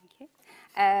gesture.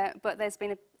 But there's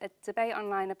been a debate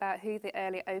online about who the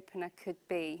early opener could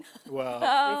be. Wow.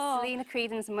 With Selena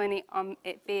Creedon's money on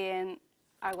it being,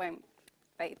 I won't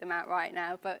bait them out right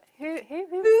now, but who could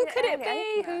it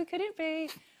be? Who could it be?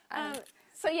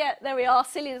 So yeah, there we are.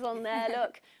 Celia's on there.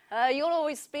 Look, you'll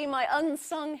always be my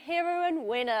unsung hero and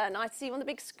winner. Nice to see you on the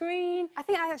big screen. I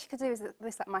think I actually could do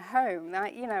this at my home.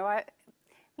 Like, you know,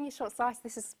 when you're short-sighted,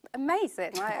 this is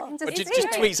amazing. Like, I can just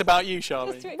tweets about you,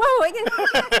 Charlene. Well, you know,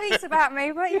 tweets about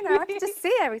me, but you know, I can just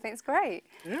see everything. It's great.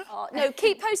 Yeah. No,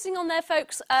 keep posting on there,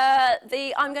 folks. I'm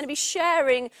going to be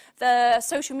sharing the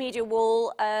social media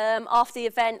wall after the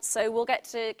event, so we'll get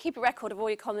to keep a record of all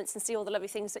your comments and see all the lovely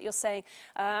things that you're saying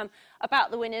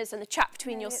about the winners and the chat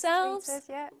between yourselves. Tweeted,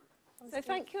 yeah. So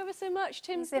thank you ever so much,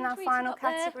 Tim. He's in our final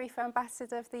category for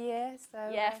Ambassador of the Year. So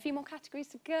yeah, a few more categories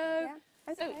to go. Yeah.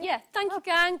 Okay. So yeah, thank you,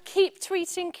 gang. Keep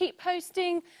tweeting, keep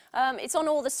posting. It's on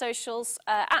all the socials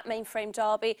at Mainframe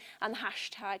Derby, and the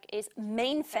hashtag is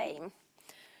Mainframe.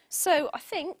 So I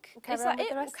think, is that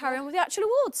it? We'll carry on with the actual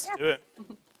awards. Yeah. Do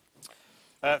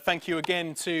it. Thank you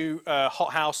again to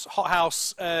Hot House. Hot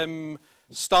House,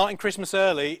 starting Christmas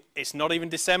early. It's not even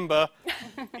December.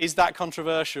 Is that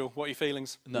controversial? What are your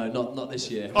feelings? No, not this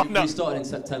year. Oh, no. We started in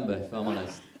September, if I'm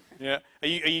honest. Yeah. Are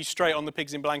you straight on the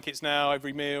pigs in blankets now,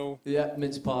 every meal? Yeah,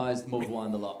 mince pies, mulled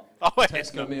wine, the lot. Oh,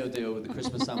 Tesco meal deal with the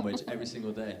Christmas sandwich every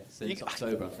single day since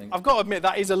October, I think. I've got to admit,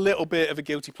 that is a little bit of a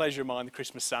guilty pleasure of mine, the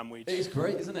Christmas sandwich. It is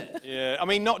great, isn't it? Yeah, I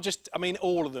mean,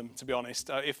 all of them, to be honest.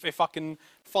 If I can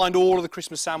find all of the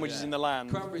Christmas sandwiches in the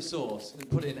land. Cranberry sauce and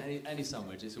put it in any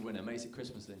sandwich, it's a winner, makes it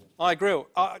Christmassy. I agree.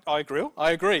 I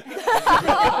agree.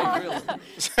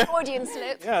 Freudian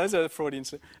slip. Yeah, there's a Freudian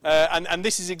slip. And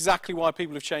this is exactly why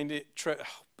people have changed it.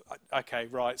 Okay,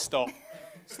 right, stop.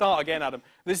 Start again, Adam.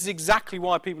 This is exactly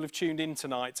why people have tuned in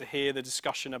tonight, to hear the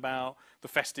discussion about the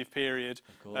festive period,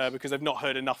 because they've not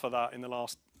heard enough of that in the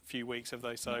last few weeks, have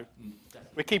they? So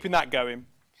we're keeping that going.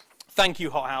 Thank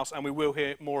you, Hot House, and we will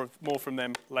hear more from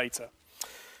them later.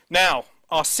 Now,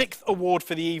 our 6th award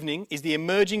for the evening is the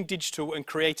Emerging Digital and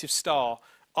Creative Star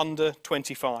under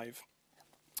 25.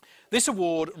 This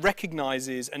award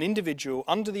recognises an individual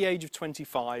under the age of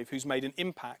 25 who's made an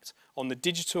impact on the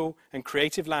digital and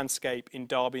creative landscape in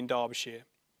Derby and Derbyshire.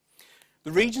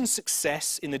 The region's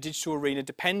success in the digital arena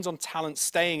depends on talent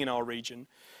staying in our region,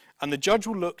 and the judge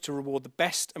will look to reward the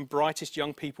best and brightest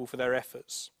young people for their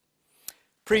efforts.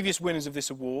 Previous winners of this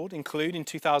award include, in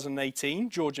 2018,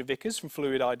 Georgia Vickers from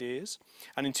Fluid Ideas,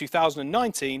 and in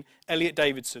 2019, Elliot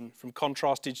Davidson from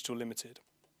Contrast Digital Limited.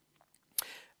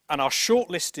 And our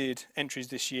shortlisted entries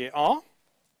this year are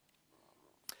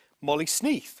Molly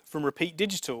Sneath from Repeat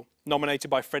Digital, nominated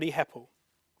by Freddie Heppel.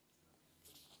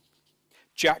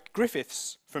 Jack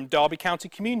Griffiths from Derby County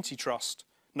Community Trust,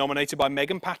 nominated by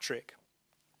Megan Patrick.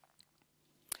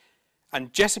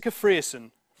 And Jessica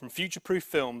Frierson from Future Proof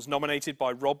Films, nominated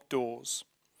by Rob Dawes.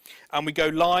 And we go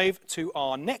live to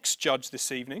our next judge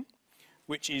this evening,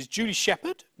 which is Julie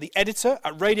Shepherd, the editor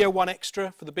at Radio 1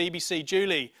 Extra for the BBC.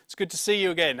 Julie, it's good to see you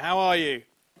again. How are you?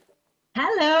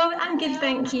 Hello, I'm good,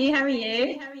 thank you. How are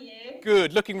you?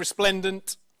 Good, looking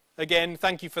resplendent. Again,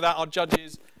 thank you for that. Our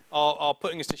judges are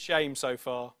putting us to shame so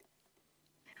far.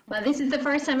 Well, this is the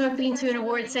first time I've been to an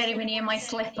award ceremony in my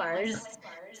slippers,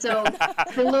 so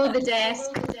below the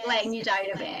desk, letting you down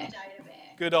a bit.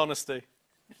 Good honesty.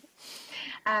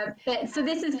 So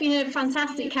this has been a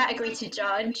fantastic category to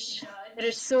judge. There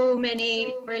are so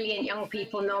many brilliant young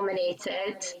people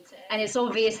nominated, and it's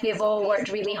obvious they've all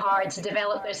worked really hard to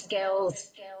develop their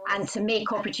skills and to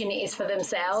make opportunities for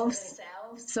themselves.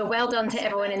 So well done to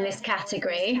everyone in this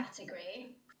category.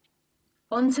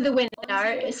 On to the winner.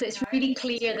 So it's really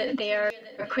clear that their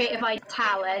creative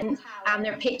talent and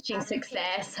their pitching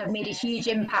success have made a huge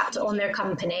impact on their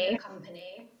company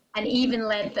and even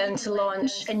led them to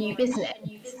launch a new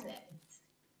business.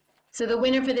 So the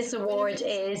winner for this award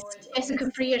is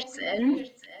Jessica Frierson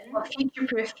of Future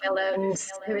Proof Films,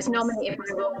 who was nominated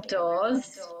by Rob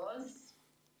Dawes.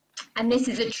 And this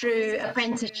is a true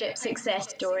apprenticeship success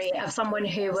story of someone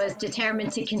who was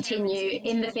determined to continue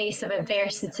in the face of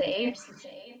adversity.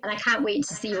 And I can't wait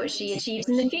to see what she achieves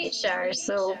in the future.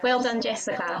 So well done,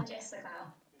 Jessica.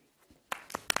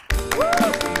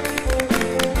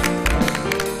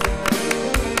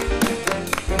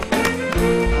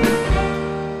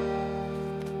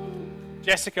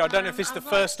 Jessica, I don't know if it's the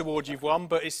first award you've won,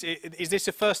 but is this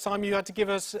the first time you had to give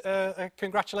us a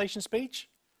congratulations speech?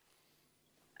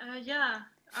 Yeah,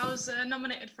 I was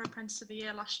nominated for Apprentice of the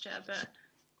Year last year, but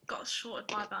got shorted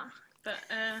by that. But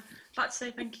I'd like to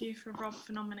say thank you for Rob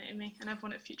for nominating me and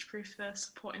everyone at Future Proof for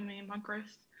supporting me in my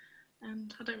growth.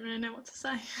 And I don't really know what to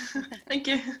say. Thank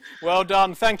you. Well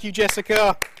done. Thank you,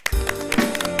 Jessica.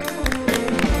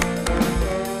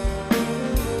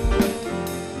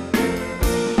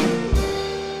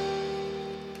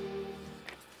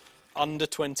 Under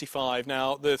 25.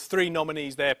 Now, the 3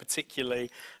 nominees there particularly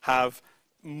have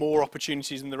more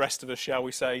opportunities than the rest of us, shall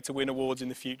we say, to win awards in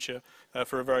the future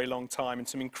for a very long time, and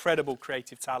some incredible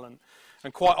creative talent.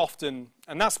 And quite often,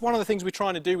 and that's one of the things we're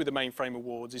trying to do with the Mainframe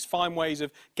Awards, is find ways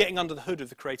of getting under the hood of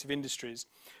the creative industries,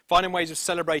 finding ways of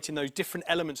celebrating those different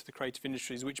elements of the creative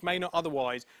industries which may not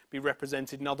otherwise be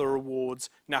represented in other awards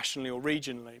nationally or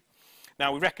regionally.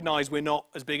 Now, we recognise we're not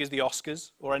as big as the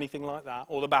Oscars or anything like that,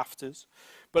 or the BAFTAs,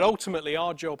 but ultimately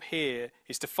our job here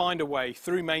is to find a way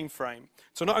through Mainframe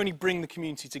to not only bring the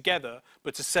community together,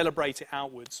 but to celebrate it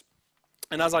outwards.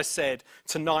 And as I said,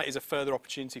 tonight is a further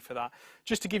opportunity for that.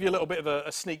 Just to give you a little bit of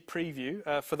a sneak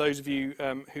preview for those of you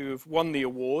who have won the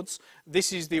awards,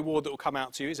 this is the award that will come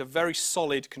out to you. It's a very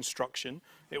solid construction.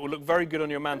 It will look very good on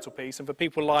your mantelpiece. And for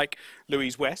people like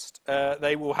Louise West,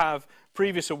 they will have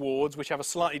previous awards which have a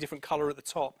slightly different colour at the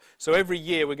top. So every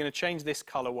year we're going to change this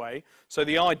colourway. So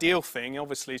the ideal thing,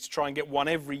 obviously, is to try and get one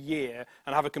every year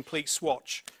and have a complete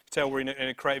swatch. You can tell we're in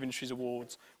a Creative Industries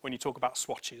Awards when you talk about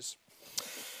swatches.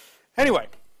 Anyway,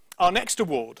 our next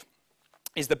award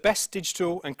is the Best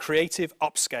Digital and Creative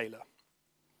Upscaler.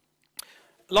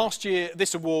 Last year,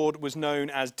 this award was known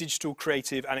as Digital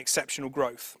Creative and Exceptional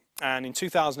Growth. And in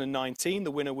 2019,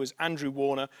 the winner was Andrew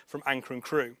Warner from Anchor &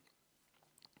 Crew.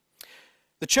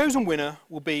 The chosen winner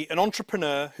will be an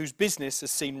entrepreneur whose business has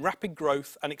seen rapid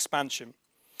growth and expansion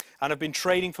and have been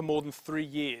trading for more than 3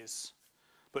 years.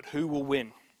 But who will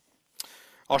win?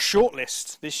 Our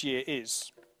shortlist this year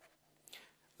is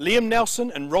Liam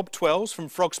Nelson and Rob Twells from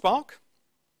Frogspark,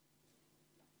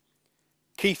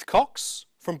 Keith Cox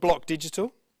from Block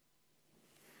Digital,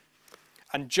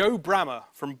 and Joe Brammer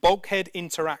from Bulkhead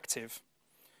Interactive.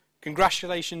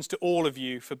 Congratulations to all of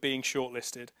you for being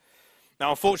shortlisted. Now,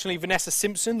 unfortunately, Vanessa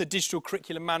Simpson, the Digital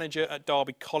Curriculum Manager at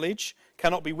Derby College,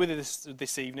 cannot be with us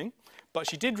this evening, but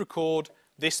she did record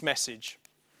this message.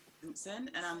 And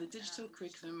I'm the Digital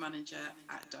Curriculum Manager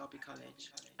at Derby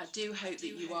College. I do hope that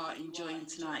you are enjoying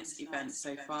tonight's event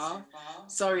so far.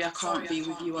 Sorry I can't be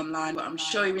with you online, but I'm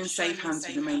sure you're in safe hands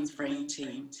with the Mainframe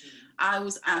team. I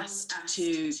was asked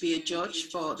to be a judge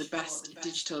for the Best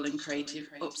Digital and Creative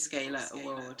Upscaler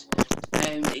Award.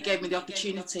 It gave me the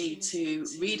opportunity to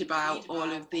read about all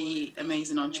of the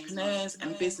amazing entrepreneurs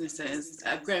and businesses that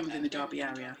have grown within the Derby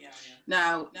area.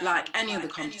 Now, like any other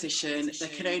competition, there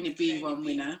can only be one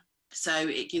winner. So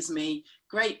it gives me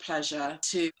great pleasure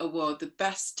to award the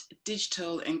Best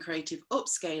Digital and Creative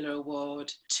Upscaler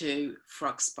Award to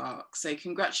Frogspark. So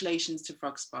congratulations to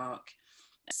Frogspark.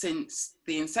 Since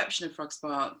the inception of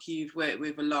Frogspark, you've worked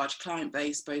with a large client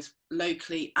base, both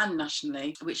locally and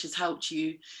nationally, which has helped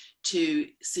you to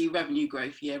see revenue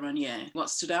growth year on year. What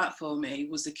stood out for me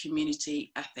was the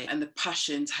community ethic and the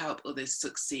passion to help others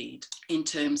succeed in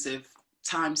terms of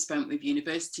time spent with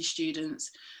university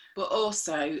students, but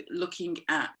also looking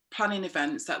at planning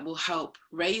events that will help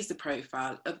raise the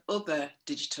profile of other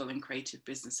digital and creative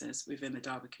businesses within the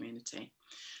Derby community.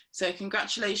 So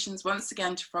congratulations once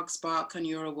again to Frogspark on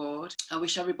your award. I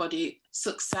wish everybody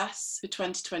success for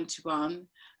 2021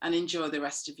 and enjoy the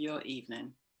rest of your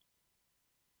evening.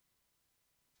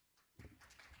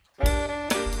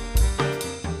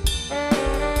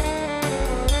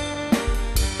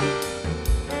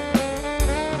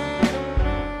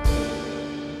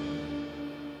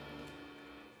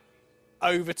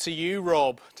 Over to you,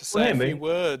 Rob, to say a few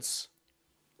words.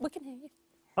 We can hear you.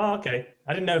 Oh, okay.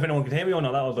 I didn't know if anyone could hear me or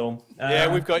not, that was all.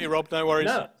 Yeah, we've got you, Rob, no worries.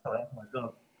 No, sorry, oh my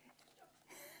God.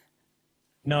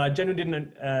 No, I genuinely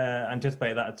didn't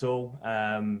anticipate that at all.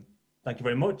 Thank you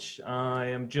very much.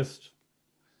 I'm just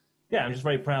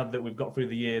very proud that we've got through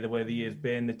the year, the way the year's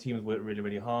been. The team's worked really,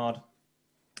 really hard.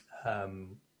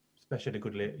 Especially had a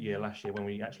good year last year when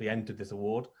we actually entered this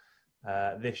award.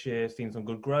 This year, seen some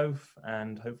good growth,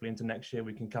 and hopefully into next year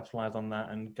we can capitalise on that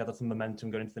and gather some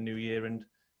momentum going into the new year. And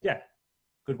yeah,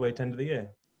 good way to end the year.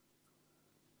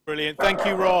 Brilliant. Thank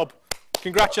you, Rob.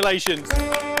 Congratulations.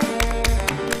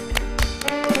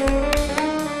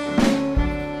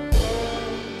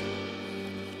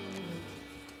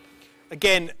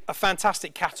 Again, a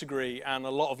fantastic category and a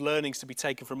lot of learnings to be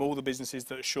taken from all the businesses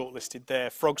that are shortlisted there.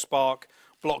 Frogspark,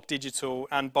 Block Digital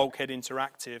and Bulkhead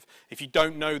Interactive. If you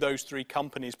don't know those three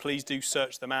companies, please do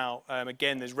search them out.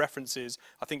 Again, there's references,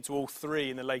 I think, to all three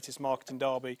in the latest Marketing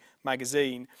Derby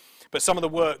magazine. But some of the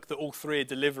work that all three are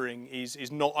delivering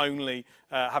is not only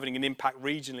having an impact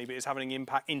regionally, but it's having an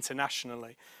impact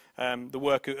internationally. The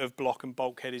work of Block and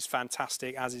Bulkhead is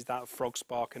fantastic, as is that of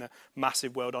Frogspark, and a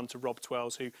massive well done to Rob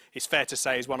Twells, who it's fair to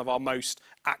say is one of our most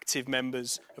active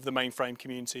members of the Mainframe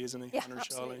community, isn't he? Yeah, Hana and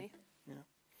absolutely. Charlene? Yeah.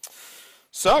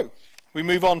 So, we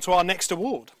move on to our next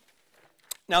award.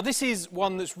 Now, this is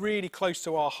one that's really close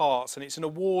to our hearts, and it's an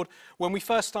award. When we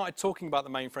first started talking about the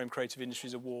Mainframe Creative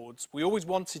Industries Awards, we always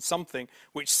wanted something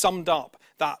which summed up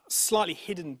that slightly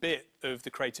hidden bit of the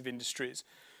creative industries,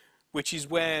 which is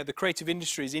where the creative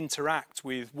industries interact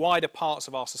with wider parts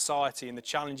of our society and the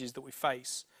challenges that we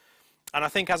face. And I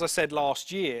think, as I said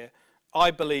last year,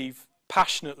 I believe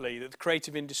passionately that the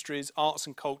creative industries, arts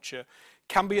and culture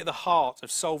can be at the heart of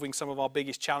solving some of our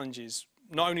biggest challenges,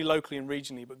 not only locally and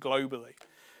regionally, but globally.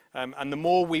 And the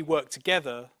more we work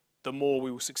together, the more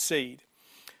we will succeed.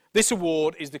 This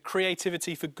award is the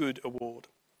Creativity for Good Award.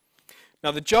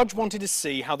 Now, the judge wanted to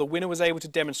see how the winner was able to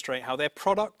demonstrate how their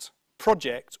product,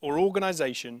 project or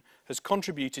organisation has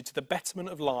contributed to the betterment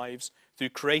of lives through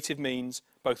creative means,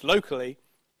 both locally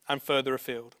and further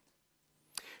afield.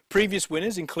 Previous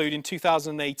winners include in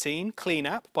 2018, Clean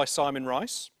App by Simon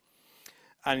Rice,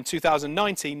 and in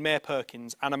 2019, Mayor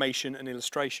Perkins, Animation and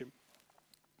Illustration.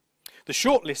 The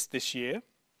shortlist this year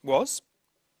was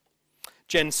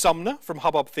Jen Sumner from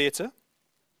Hubbub Theatre,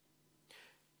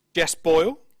 Jess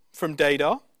Boyle from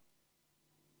Deda,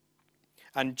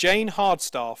 and Jane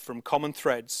Hardstaff from Common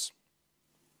Threads.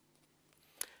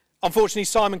 Unfortunately,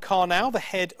 Simon Carnell, the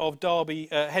head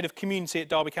of community at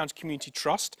Derby County Community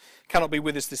Trust, cannot be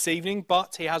with us this evening,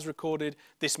 but he has recorded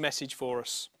this message for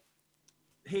us.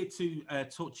 Here to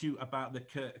talk to you about the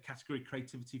category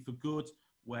Creativity for Good,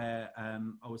 where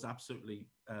I was absolutely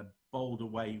bowled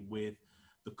away with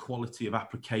the quality of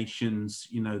applications,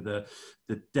 you know, the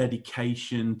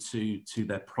dedication to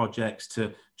their projects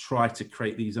to try to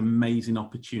create these amazing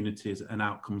opportunities and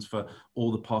outcomes for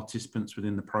all the participants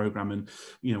within the programme. And,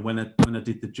 you know, when I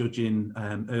did the judging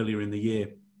earlier in the year,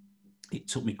 it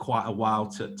took me quite a while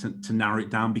to narrow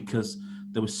it down because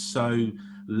there was so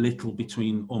little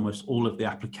between almost all of the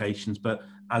applications. But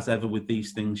as ever with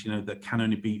these things, you know, there can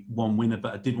only be one winner.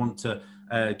 But I did want to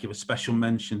give a special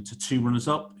mention to two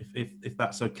runners-up, if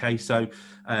that's okay. So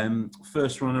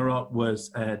first runner-up was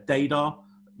Deda.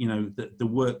 You know, the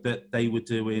work that they were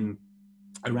doing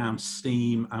around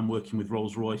STEAM and working with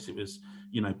Rolls-Royce, it was,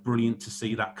 you know, brilliant to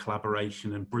see that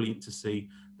collaboration and brilliant to see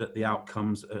that the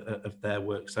outcomes of their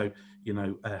work. So, you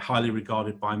know, highly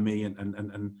regarded by me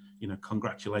and you know,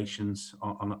 congratulations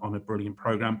on a brilliant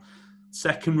program.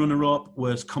 Second runner-up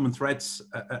was Common Threads.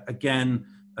 Again,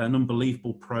 an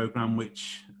unbelievable program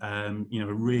which you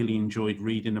know, really enjoyed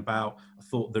reading about. I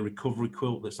thought the recovery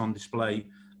quilt that's on display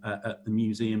at the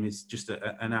museum is just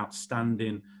an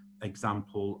outstanding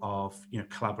example of, you know,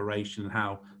 collaboration and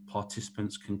how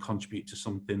participants can contribute to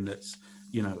something that's,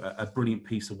 you know, a brilliant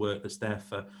piece of work that's there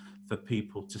for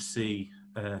people to see,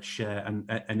 share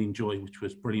and enjoy, which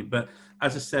was brilliant. But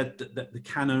as I said, there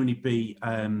can only be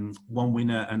one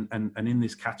winner, and in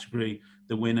this category,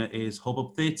 the winner is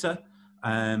Hubbub Theatre.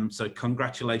 So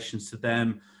congratulations to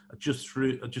them. I just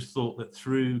thought that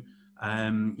through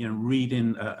you know,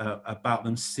 reading about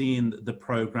them, seeing the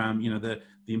program, you know,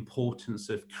 the importance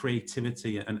of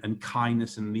creativity and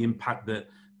kindness and the impact that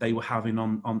they were having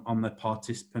on their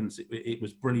participants, it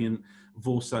was brilliant. I've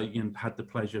also, you know, had the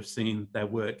pleasure of seeing their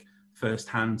work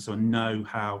firsthand, so I know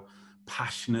how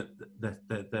passionate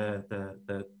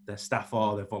their staff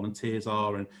are, their volunteers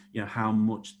are, and, you know, how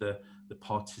much the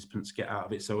participants get out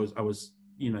of it. So I was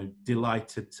you know,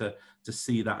 delighted to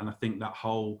see that, and I think that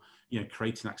whole, you know,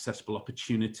 creating accessible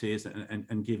opportunities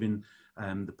and giving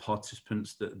the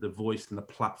participants the voice and the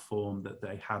platform that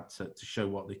they had to show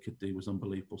what they could do was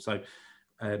unbelievable. So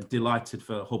delighted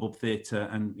for Hubbub Theatre,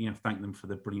 and, you know, thank them for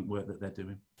the brilliant work that they're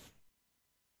doing.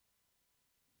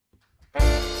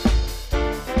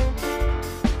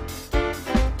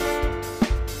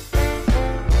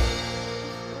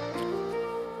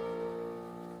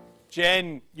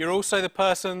 Jen, you're also the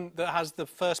person that has the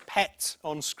first pet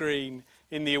on screen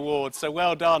in the awards, so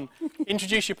well done.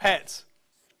 Introduce your pet.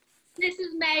 This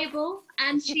is Mabel,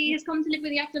 and she has come to live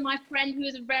with me after my friend, who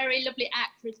is a very lovely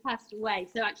actress, passed away.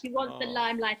 So actually wants the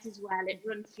limelight as well. It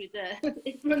runs through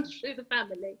the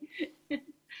family.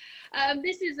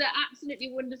 This is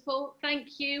absolutely wonderful.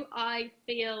 Thank you. I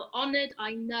feel honoured.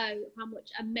 I know how much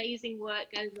amazing work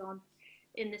goes on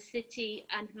in the city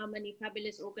and how many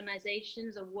fabulous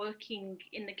organisations are working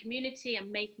in the community and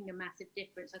making a massive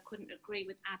difference. I couldn't agree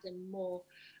with Adam more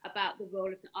about the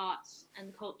role of the arts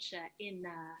and culture in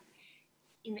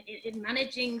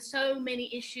managing so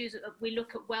many issues. We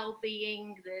look at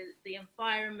well-being, the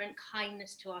environment,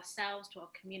 kindness to ourselves, to our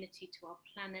community, to our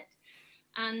planet.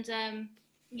 And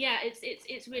yeah,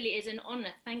 it's really is an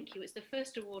honour. Thank you. It's the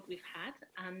first award we've had,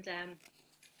 and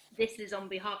this is on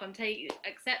behalf,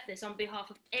 accept this on behalf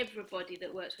of everybody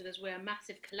that works with us. We're a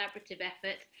massive collaborative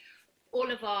effort. All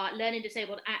of our learning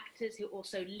disabled actors who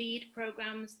also lead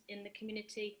programmes in the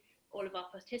community, all of our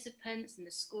participants and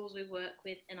the schools we work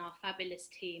with, and our fabulous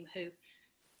team who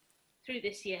through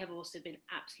this year have also been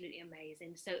absolutely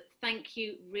amazing. So thank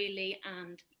you really,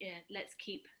 and yeah, let's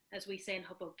keep, as we say in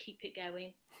Hubbard, keep it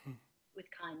going with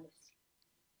kindness.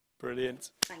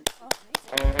 Brilliant. Thank you.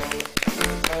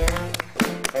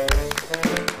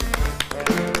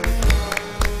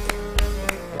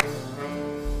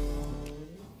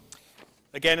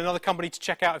 Again, another company to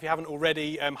check out if you haven't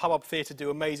already. Hubbub Theatre do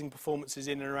amazing performances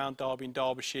in and around Derby and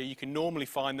Derbyshire. You can normally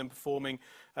find them performing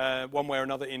one way or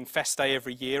another in Fest Day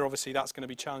every year. Obviously, that's going to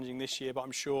be challenging this year, but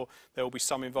I'm sure there will be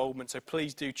some involvement. So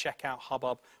please do check out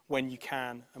Hubbub when you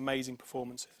can. Amazing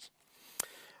performances.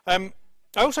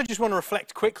 I also just want to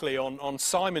reflect quickly on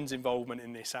Simon's involvement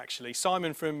in this, actually.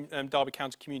 Simon from Derby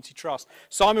County Community Trust.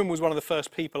 Simon was one of the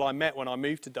first people I met when I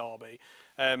moved to Derby,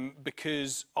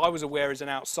 because I was aware as an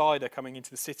outsider coming into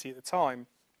the city at the time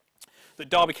that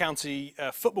Derby County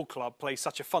Football Club plays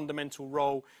such a fundamental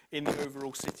role in the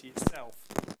overall city itself.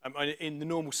 In the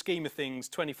normal scheme of things,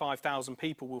 25,000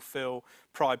 people will fill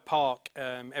Pride Park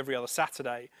every other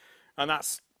Saturday, and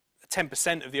that's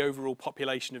 10% of the overall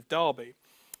population of Derby.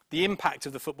 The impact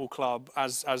of the football club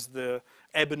as the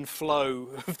ebb and flow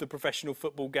of the professional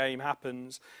football game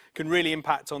happens can really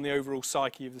impact on the overall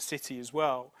psyche of the city as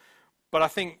well. But I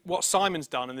think what Simon's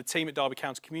done and the team at Derby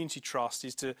County Community Trust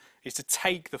is to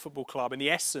take the football club and the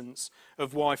essence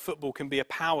of why football can be a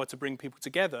power to bring people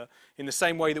together, in the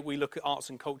same way that we look at arts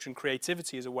and culture and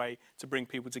creativity as a way to bring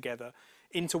people together,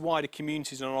 into wider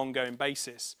communities on an ongoing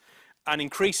basis. And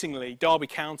increasingly, Derby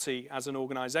County as an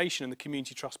organisation, and the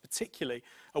Community Trust particularly,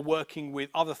 are working with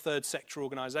other third sector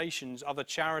organisations, other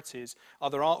charities,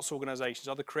 other arts organisations,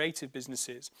 other creative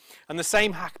businesses. And the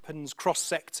same happens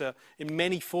cross-sector in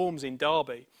many forms in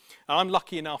Derby. And I'm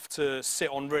lucky enough to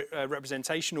sit on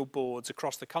representational boards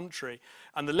across the country,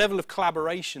 and the level of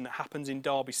collaboration that happens in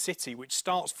Derby City, which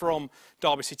starts from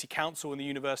Derby City Council and the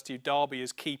University of Derby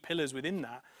as key pillars within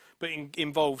that, but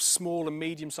involves small and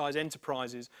medium-sized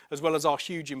enterprises, as well as our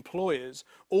huge employers,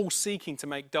 all seeking to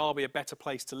make Derby a better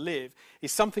place to live,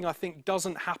 is something I think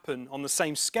doesn't happen on the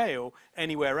same scale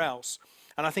anywhere else.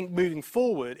 And I think moving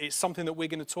forward, it's something that we're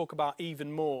going to talk about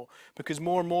even more, because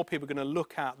more and more people are going to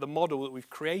look at the model that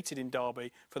we've created in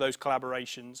Derby for those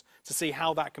collaborations to see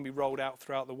how that can be rolled out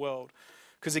throughout the world.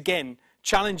 Because again,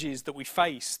 challenges that we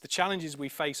face, the challenges we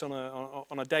face on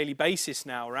a daily basis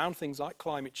now around things like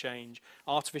climate change,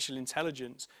 artificial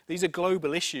intelligence, these are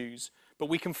global issues, but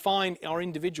we can find our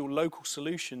individual local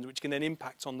solutions which can then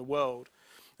impact on the world.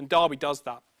 And Derby does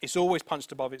that. It's always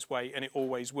punched above its weight, and it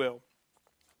always will.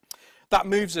 That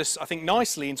moves us, I think,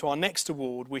 nicely into our next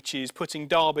award, which is putting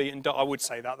Derby and I would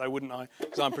say that though, wouldn't I?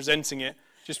 Because I'm presenting it.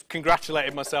 Just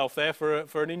congratulated myself there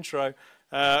for an intro,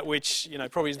 which, you know,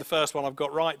 probably is the first one I've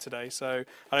got right today. So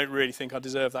I don't really think I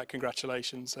deserve that.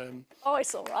 Congratulations. Oh,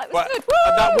 it's all right. It But was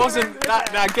good. that wasn't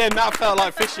that. Now again, that felt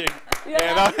like fishing.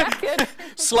 Good.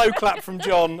 Slow clap from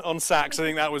John on sax. I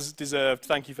think that was deserved.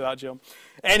 Thank you for that, John.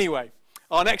 Anyway,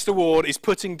 our next award is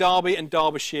putting Derby and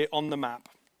Derbyshire on the map.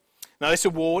 Now, this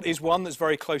award is one that's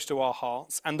very close to our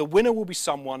hearts, and the winner will be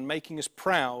someone making us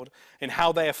proud in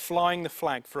how they are flying the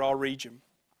flag for our region.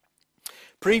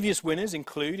 Previous winners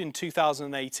include, in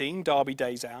 2018, Derby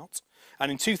Days Out,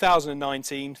 and in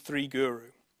 2019, 3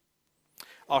 Guru.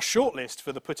 Our shortlist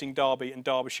for the Putting Derby and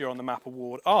Derbyshire on the Map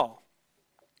award are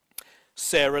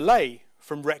Sarah Lay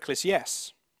from Reckless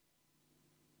Yes,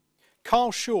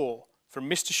 Carl Shaw from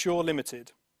Mr. Shaw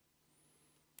Limited,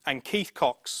 and Keith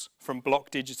Cox from Block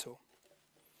Digital.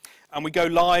 And we go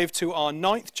live to our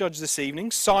 9th judge this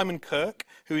evening, Simon Kirk,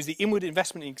 who is the Inward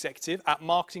Investment Executive at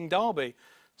Marketing Derby.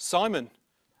 Simon,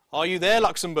 are you there,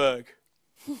 Luxembourg?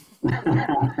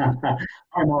 Hi,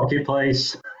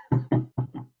 Marketplace.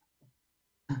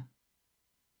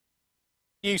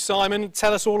 You, Simon,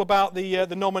 tell us all about the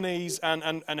nominees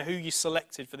and who you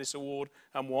selected for this award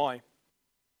and why.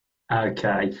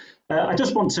 Okay, I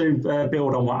just want to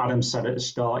build on what Adam said at the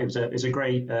start. It was a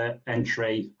great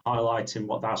entry highlighting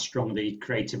what that strong the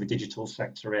creative and digital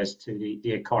sector is to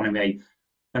the economy.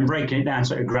 And breaking it down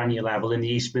to a granular level, in the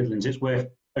East Midlands, it's worth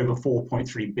over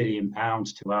 £4.3 billion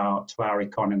to our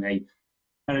economy.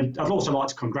 And I'd also like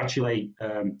to congratulate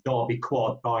Derby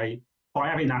Quad by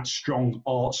having that strong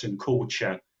arts and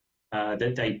culture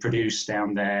that they produce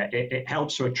down there. It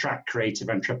helps to attract creative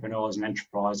entrepreneurs and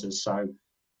enterprises. So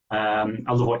I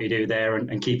love what you do there,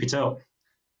 and keep it up.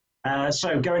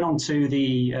 So going on to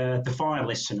the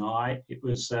finalists tonight, it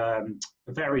was a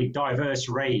very diverse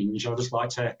range. I'd just like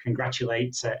to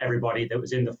congratulate everybody that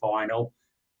was in the final.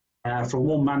 From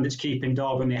one man that's keeping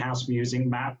Derby on the house music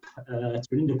map to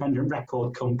an independent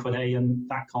record company, and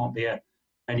that can't be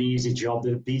an easy job.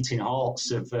 The beating hearts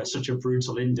of such a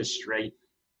brutal industry,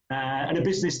 and a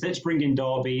business that's bringing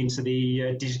Derby into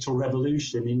the digital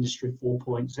revolution, Industry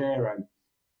 4.0.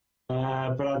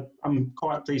 But I'm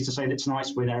quite pleased to say that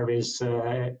tonight's winner is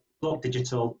Block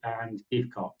Digital and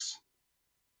Keith Cox.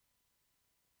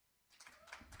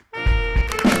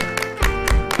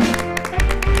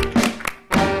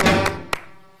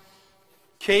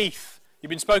 Keith, you've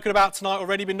been spoken about tonight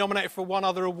already, been nominated for one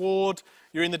other award.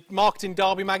 You're in the Marketing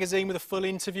Derby magazine with a full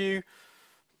interview.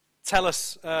 Tell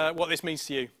us what this means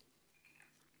to you.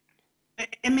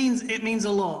 It means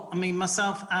a lot. I mean,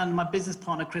 myself and my business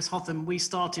partner, Chris Hotham, we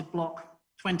started Block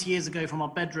 20 years ago from our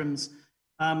bedrooms.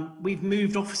 We've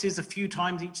moved offices a few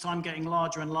times, each time getting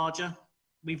larger and larger.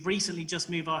 We've recently just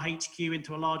moved our HQ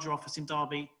into a larger office in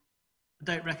Derby. I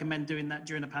don't recommend doing that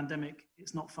during a pandemic.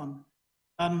 It's not fun.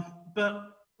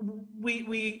 But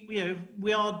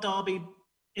we are Derby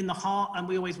in the heart, and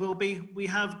we always will be. We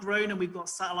have grown, and we've got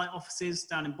satellite offices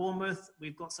down in Bournemouth.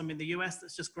 We've got some in the US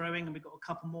that's just growing, and we've got a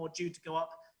couple more due to go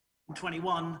up in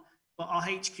 21. But our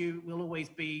HQ will always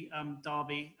be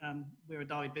Derby. We're a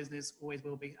Derby business, always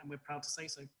will be, and we're proud to say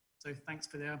so. So thanks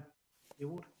for the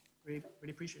award. Really,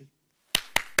 really appreciate it.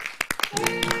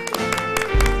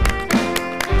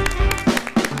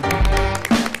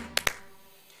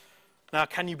 Now,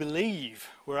 can you believe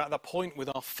we're at that point with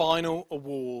our final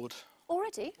award?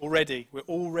 Already? Already. We're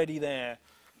already there.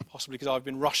 Possibly because I've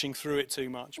been rushing through it too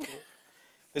much. But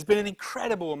there's been an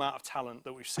incredible amount of talent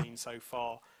that we've seen so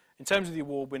far in terms of the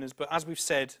award winners, but as we've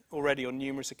said already on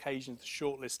numerous occasions,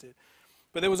 shortlisted.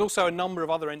 But there was also a number of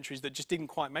other entries that just didn't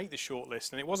quite make the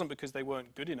shortlist, and it wasn't because they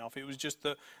weren't good enough. It was just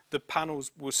that the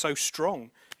panels were so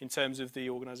strong in terms of the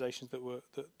organisations that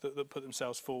put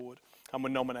themselves forward and were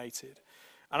nominated.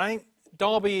 And I think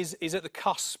Derby is at the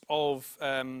cusp of,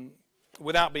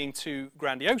 without being too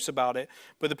grandiose about it,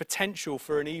 but the potential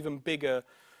for an even bigger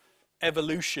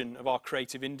evolution of our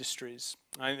creative industries.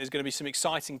 I think there's going to be some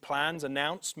exciting plans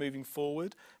announced moving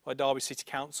forward by Derby City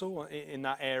Council in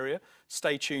that area.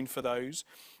 Stay tuned for those.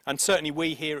 And certainly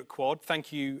we here at Quad,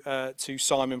 thank you to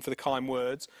Simon for the kind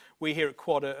words, we here at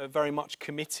Quad are very much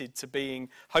committed to being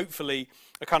hopefully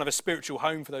a kind of a spiritual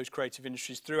home for those creative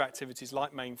industries through activities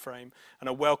like Mainframe and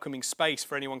a welcoming space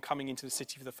for anyone coming into the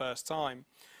city for the first time.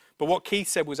 But what Keith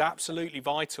said was absolutely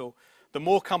vital. The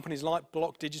more companies like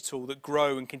Block Digital that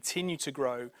grow and continue to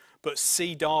grow, but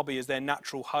see Derby as their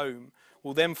natural home,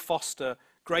 will then foster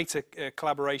greater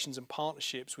collaborations and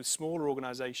partnerships with smaller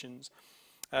organisations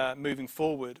moving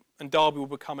forward, and Derby will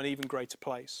become an even greater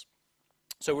place.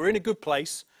 So we're in a good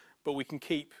place, but we can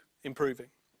keep improving.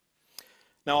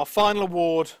 Now, our final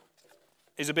award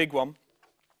is a big one,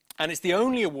 and it's the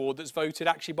only award that's voted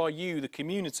actually by you, the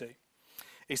community.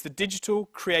 It's the Digital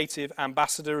Creative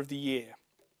Ambassador of the Year.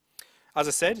 As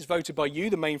I said, it's voted by you,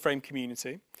 the Mainframe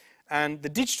community, and the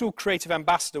Digital Creative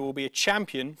Ambassador will be a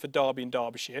champion for Derby and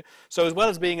Derbyshire. So as well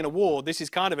as being an award, this is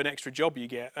kind of an extra job you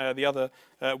get. The other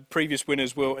previous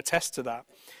winners will attest to that.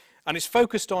 And it's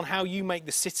focused on how you make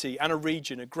the city and a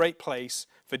region a great place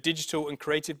for digital and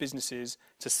creative businesses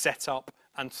to set up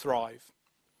and thrive.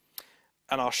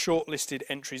 And our shortlisted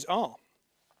entries are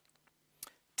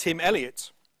Tim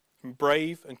Elliott from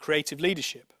Brave and Creative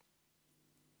Leadership,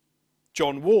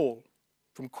 John Wall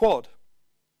from Quad,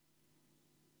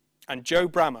 and Joe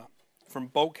Brammer from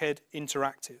Bulkhead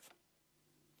Interactive.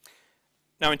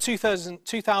 Now in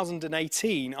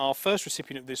 2018, our first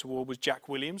recipient of this award was Jack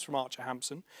Williams from Archer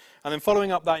Hampson, and then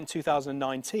following up that in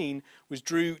 2019 was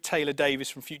Drew Taylor Davis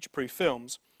from Future Proof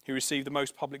Films, who received the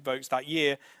most public votes that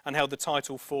year and held the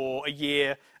title for a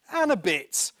year and a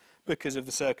bit because of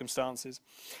the circumstances.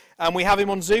 And we have him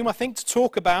on Zoom, I think, to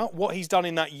talk about what he's done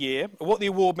in that year, what the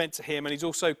award meant to him, and he's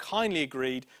also kindly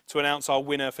agreed to announce our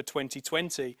winner for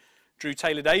 2020. Drew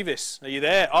Taylor Davis, are you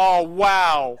there? Oh,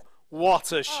 wow.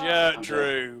 What a shirt,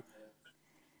 Drew.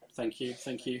 Thank you,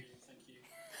 thank you.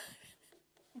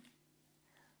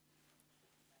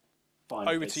 Fine,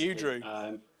 over to you, Drew.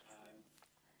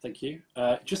 Thank you.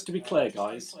 Just to be clear,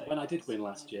 guys, when I did win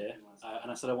last year,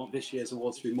 and I said I want this year's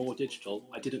awards to be more digital,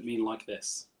 I didn't mean like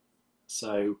this.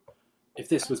 So if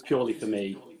this was purely for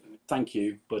me, thank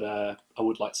you, but I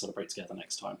would like to celebrate together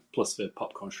next time. Plus the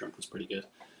popcorn shrimp was pretty good.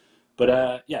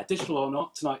 But yeah, digital or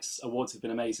not, tonight's awards have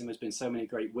been amazing. There's been so many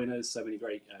great winners, so many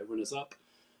great runners-up.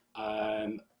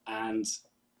 And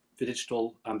the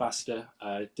digital ambassador,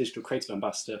 digital creative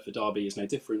ambassador for Derby is no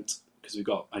different, because we've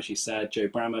got, as you said, Joe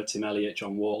Brammer, Tim Elliott,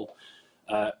 John Wall,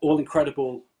 all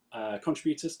incredible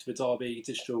contributors to the Derby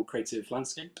digital creative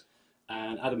landscape.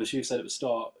 And Adam, as you said at the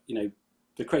start, you know,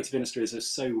 the creative industries are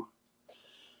so,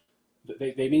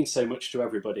 they mean so much to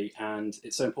everybody, and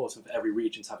it's so important for every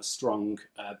region to have a strong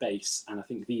base. And I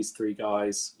think these three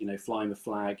guys, you know, flying the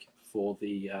flag for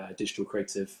the digital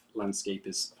creative landscape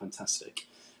is fantastic.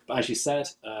 But as you said,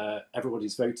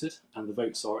 everybody's voted and the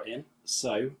votes are in.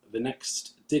 So the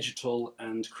next digital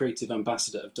and creative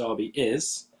ambassador of Derby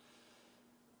is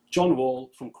John Wall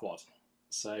from Quad.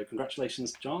 So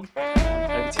congratulations, John.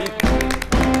 Over to you.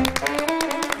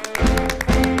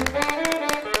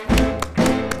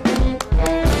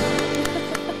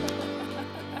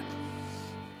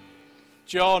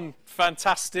 John,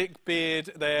 fantastic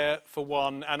beard there for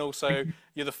one, and also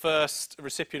you're the first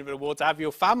recipient of an award to have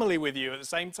your family with you at the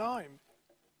same time.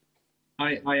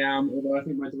 I am, although I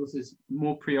think my daughter's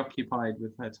more preoccupied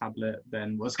with her tablet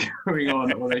than what's going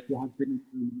on, although she has been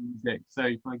doing music, so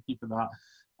thank you for that.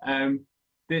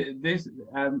 This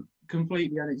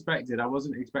completely unexpected. I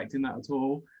wasn't expecting that at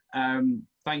all.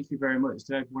 Thank you very much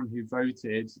to everyone who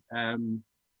voted.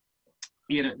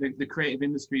 You know, the creative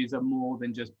industries are more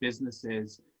than just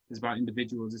businesses. It's about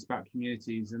individuals, it's about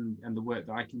communities, and the work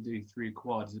that I can do through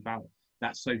Quad is about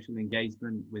that social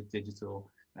engagement with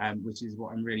digital, which is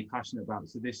what I'm really passionate about.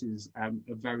 So this is a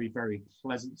very, very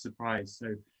pleasant surprise.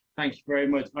 So thank you very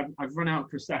much. I've run out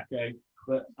of Prosecco,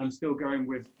 but I'm still going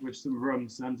with some rum,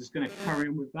 so I'm just going to carry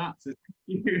on with that. So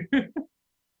thank you.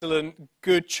 Excellent.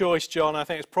 Good choice, John. I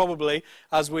think it's probably,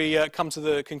 as we come to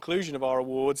the conclusion of our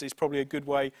awards, it's probably a good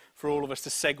way for all of us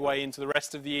to segue into the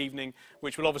rest of the evening,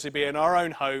 which will obviously be in our own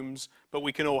homes, but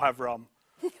we can all have rum.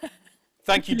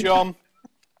 Thank you, John.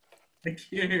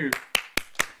 Thank you.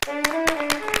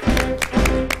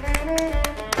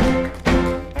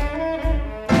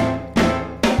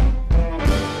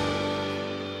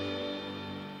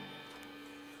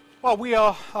 Well, we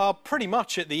are pretty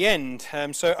much at the end,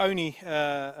 so it only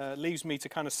leaves me to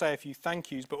kind of say a few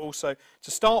thank yous, but also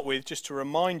to start with, just to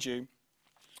remind you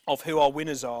of who our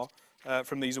winners are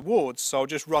from these awards. So I'll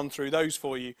just run through those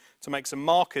for you to make some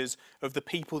markers of the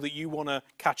people that you want to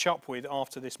catch up with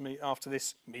after this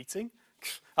meeting.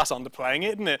 That's underplaying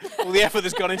it, isn't it? All the effort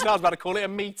that's gone into that. I was about to call it a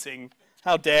meeting.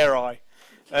 How dare I?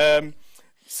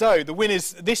 So the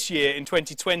winners this year in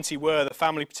 2020 were the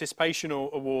Family Participation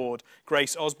Award,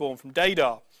 Grace Osborne from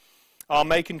Deda. Our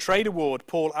Make and Trade Award,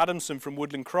 Paul Adamson from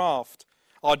Woodland Craft.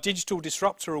 Our Digital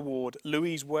Disruptor Award,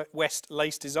 Louise West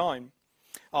Lace Design.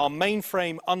 Our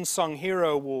Mainframe Unsung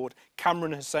Hero Award,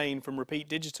 Cameron Hussain from Repeat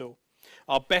Digital.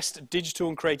 Our Best Digital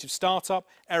and Creative Startup,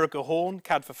 Erica Horn,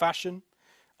 CAD for Fashion.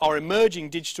 Our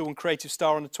Emerging Digital and Creative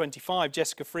Star Under 25,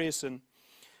 Jessica Frierson.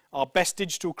 Our Best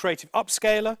Digital Creative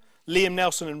Upscaler, Liam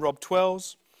Nelson and Rob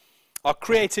Twells. Our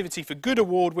Creativity for Good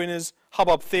Award winners,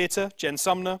 Hubbub Theatre, Jen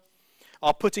Sumner.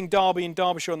 Our Putting Derby and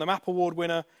Derbyshire on the Map Award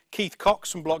winner, Keith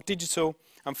Cox from Block Digital.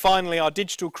 And finally, our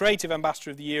Digital Creative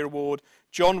Ambassador of the Year Award,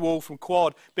 John Wall from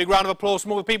Quad. Big round of applause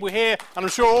from all the people here, and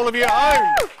I'm sure all of you at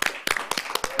home.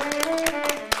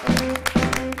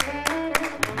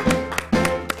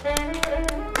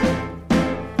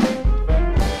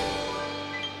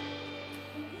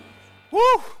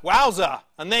 Woo! Wowza!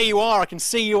 And there you are. I can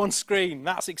see you on screen.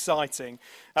 That's exciting.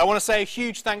 I want to say a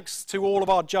huge thanks to all of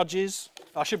our judges.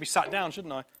 I should be sat down,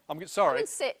 shouldn't I? I'm sorry. Come and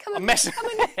sit. Come I'm messing,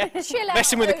 chill out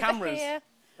messing with the over cameras. here.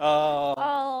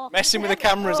 Messing with the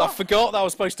cameras. I forgot that I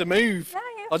was supposed to move. No,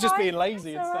 I was just being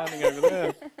lazy and standing over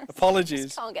there. Apologies.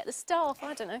 Just can't get the staff.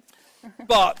 I don't know.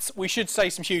 But we should say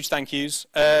some huge thank yous.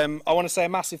 I want to say a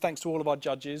massive thanks to all of our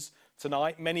judges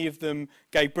tonight. Many of them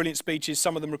gave brilliant speeches,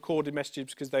 some of them recorded messages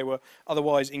because they were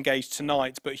otherwise engaged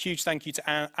tonight. But a huge thank you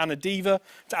to Anna Diva,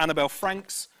 to Annabel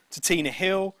Franks, to Tiina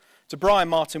Hill, to Brian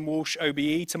Martin Walsh,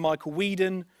 OBE, to Michael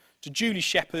Whedon, to Julie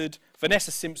Shepherd,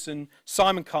 Vanessa Simpson,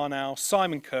 Simon Carnell,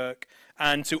 Simon Kirk,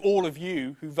 and to all of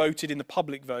you who voted in the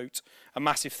public vote. A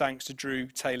massive thanks to Drew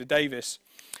Taylor-Davis.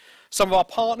 Some of our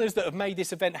partners that have made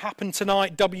this event happen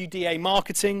tonight, WDA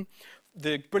Marketing,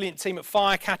 the brilliant team at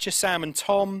Firecatcher, Sam and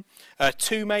Tom,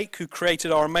 Two-Make, who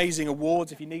created our amazing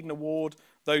awards. If you need an award,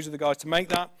 those are the guys to make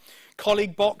that.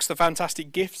 Colleague Box, the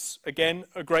fantastic gifts. Again,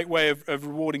 a great way of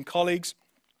rewarding colleagues.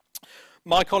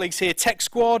 My colleagues here, Tech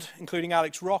Squad, including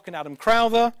Alex Rock and Adam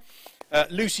Crowther.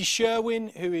 Lucy Sherwin,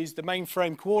 who is the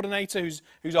Mainframe coordinator, who's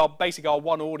basically our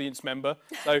one audience member.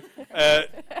 So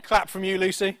clap from you,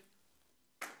 Lucy.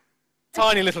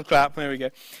 Tiny little clap. There we go.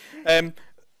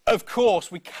 Of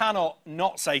course, we cannot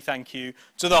not say thank you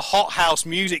to the Hot House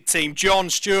music team, John,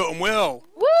 Stuart and Will.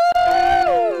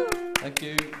 Woo! Thank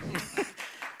you.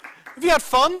 Have you had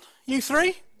fun, you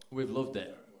three? We've loved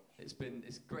it. It's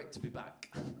great to be back.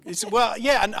 Well,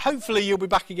 yeah, and hopefully you'll be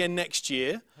back again next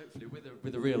year. Hopefully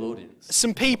with a real audience.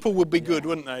 Some people would be good,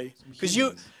 wouldn't they? Because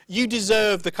you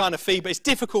deserve the kind of feedback. It's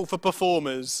difficult for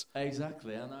performers.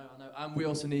 Exactly, I know. And we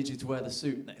also need you to wear the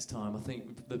suit next time. I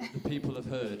think the people have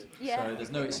heard. Yeah. So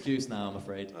there's no excuse now, I'm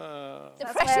afraid.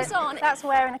 The pressure's on. That's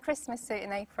wearing a Christmas suit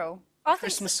in April.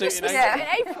 Christmas suit in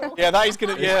April. Yeah, that is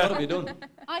going to. Yeah. It's got to be done.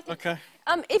 I think, okay.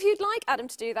 If you'd like Adam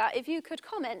to do that, if you could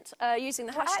comment using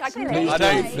the hashtag. actually-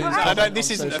 I don't.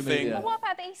 This isn't a thing. Well, what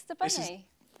about the Easter Bunny?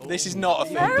 This is not a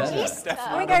thing. Easter.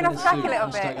 Are we going off track a little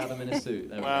Hashtag bit? Adam in a suit.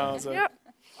 There we Wow, go. so- Yep.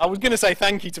 I was going to say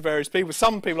thank you to various people.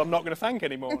 Some people I'm not going to thank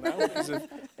anymore now because of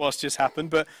what's just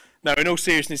happened. But no, in all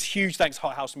seriousness, huge thanks to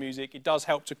Hot House Music. It does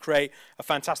help to create a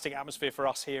fantastic atmosphere for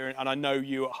us here, and I know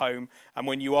you at home. And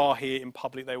when you are here in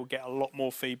public, they will get a lot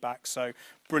more feedback. So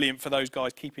brilliant for those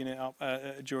guys keeping it up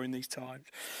during these times.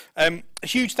 A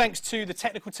huge thanks to the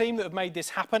technical team that have made this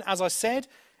happen. As I said,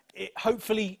 it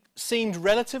hopefully seemed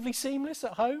relatively seamless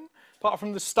at home, apart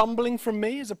from the stumbling from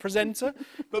me as a presenter,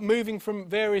 but moving from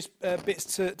various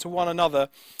bits to one another.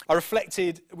 I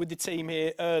reflected with the team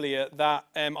here earlier that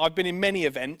I've been in many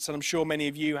events, and I'm sure many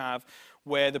of you have,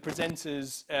 where the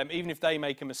presenters, even if they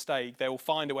make a mistake, they will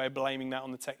find a way of blaming that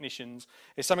on the technicians.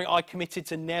 It's something I committed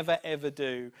to never, ever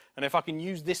do. And if I can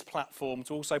use this platform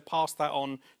to also pass that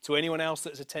on to anyone else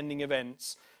that's attending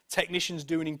events, technicians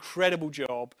do an incredible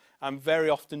job and very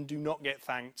often do not get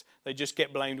thanked. They just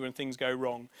get blamed when things go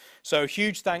wrong. So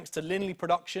huge thanks to Linley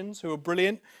Productions, who are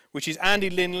brilliant, which is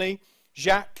Andy Linley,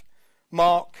 Jacques,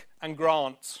 Mark and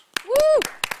Grant. Woo!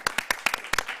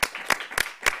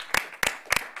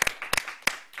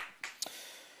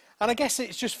 And I guess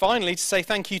it's just finally to say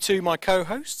thank you to my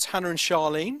co-hosts, Hana and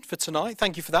Charlene, for tonight.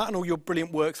 Thank you for that and all your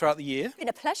brilliant work throughout the year. It's been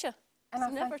a pleasure. And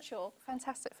It's never a chore.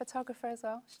 Fantastic photographer as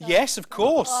well. Yes, of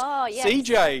course. Oh, yes.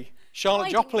 CJ,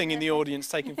 Charlotte Hiding Jopling in the audience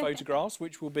taking photographs,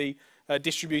 which we'll be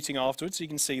distributing afterwards, so you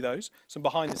can see those. Some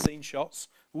behind-the-scenes shots.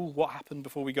 Ooh, what happened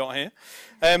before we got here?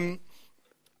 And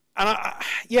I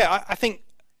think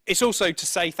it's also to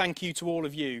say thank you to all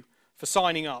of you for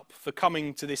signing up, for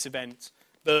coming to this event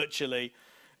virtually.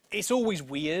 It's always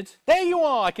weird. There you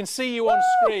are. I can see you on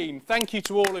screen. Thank you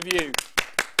to all of you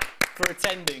for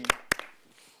attending.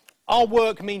 Our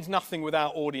work means nothing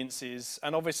without audiences,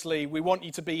 and obviously we want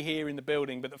you to be here in the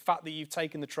building, but the fact that you've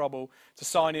taken the trouble to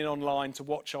sign in online, to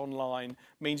watch online,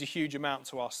 means a huge amount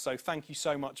to us. So thank you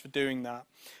so much for doing that,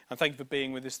 and thank you for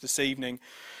being with us this evening.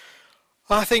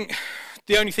 I think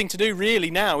the only thing to do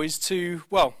really now is to,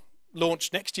 well,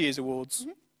 launch next year's awards.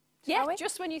 Mm-hmm. Yeah,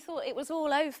 just when you thought it was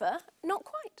all over, not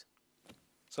quite.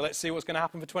 So let's see what's going to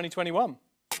happen for 2021.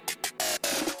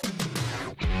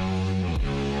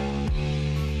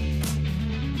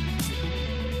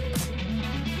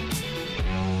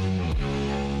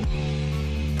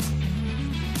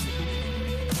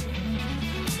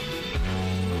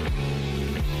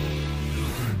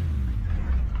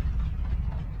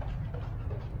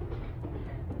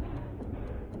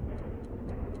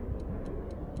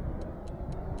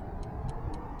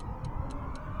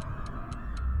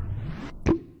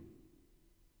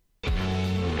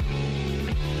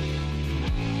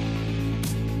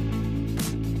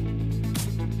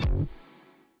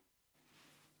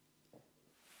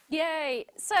 Yay.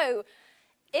 So,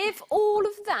 if all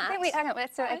of that... Hang on,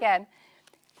 let's do it again.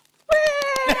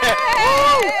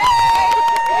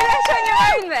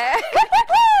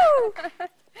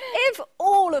 If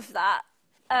all of that,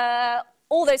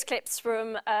 all those clips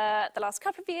from the last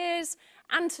couple of years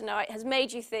and tonight has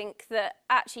made you think that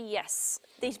actually, yes,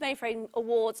 these Mainframe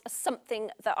Awards are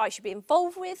something that I should be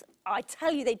involved with, I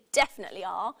tell you they definitely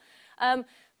are.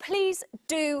 Please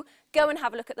do go and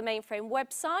have a look at the Mainframe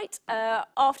website.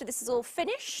 After this is all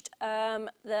finished,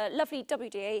 the lovely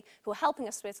WDA who are helping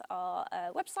us with our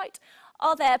website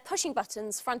are there pushing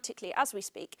buttons frantically as we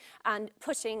speak and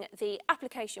putting the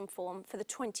application form for the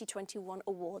 2021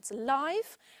 awards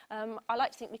live. I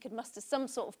like to think we could muster some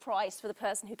sort of prize for the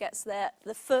person who gets the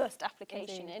first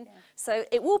application in. Yeah. So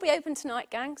it will be open tonight,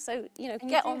 gang, so, you know,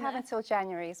 get on there. You have until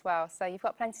January as well, so you've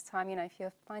got plenty of time, you know, if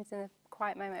you're finding a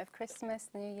quiet moment of Christmas,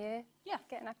 the New Year, yeah,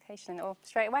 get an application in or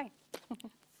straight away.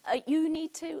 you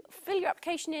need to fill your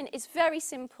application in. It's very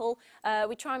simple.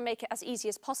 We try and make it as easy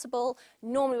as possible.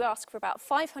 Normally we ask for about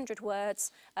 500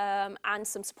 words and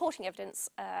some supporting evidence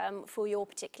for your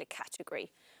particular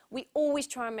category. We always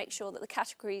try and make sure that the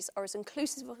categories are as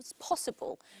inclusive as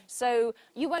possible. So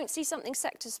you won't see something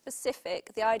sector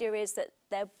specific. The idea is that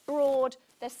they're broad,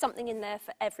 there's something in there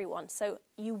for everyone. So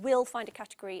you will find a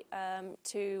category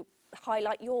to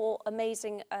highlight your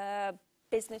amazing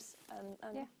business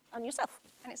and yourself.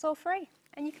 And it's all free.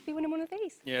 And you could be winning one of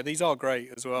these. Yeah, these are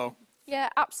great as well. Yeah,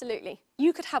 absolutely.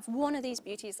 You could have one of these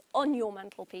beauties on your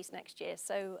mantelpiece next year.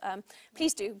 So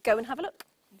please do go and have a look.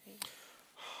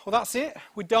 Well, that's it.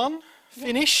 We're done,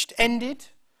 finished, ended.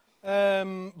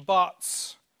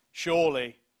 But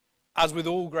surely, as with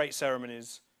all great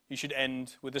ceremonies, you should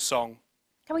end with a song.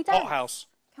 Can we dance? Hot House.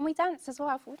 Can we dance as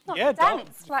well? We've not Yeah,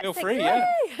 danced. Like feel six free, months.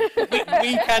 yeah.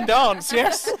 we can dance,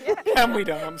 yes. Can we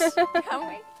dance? Can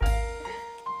we?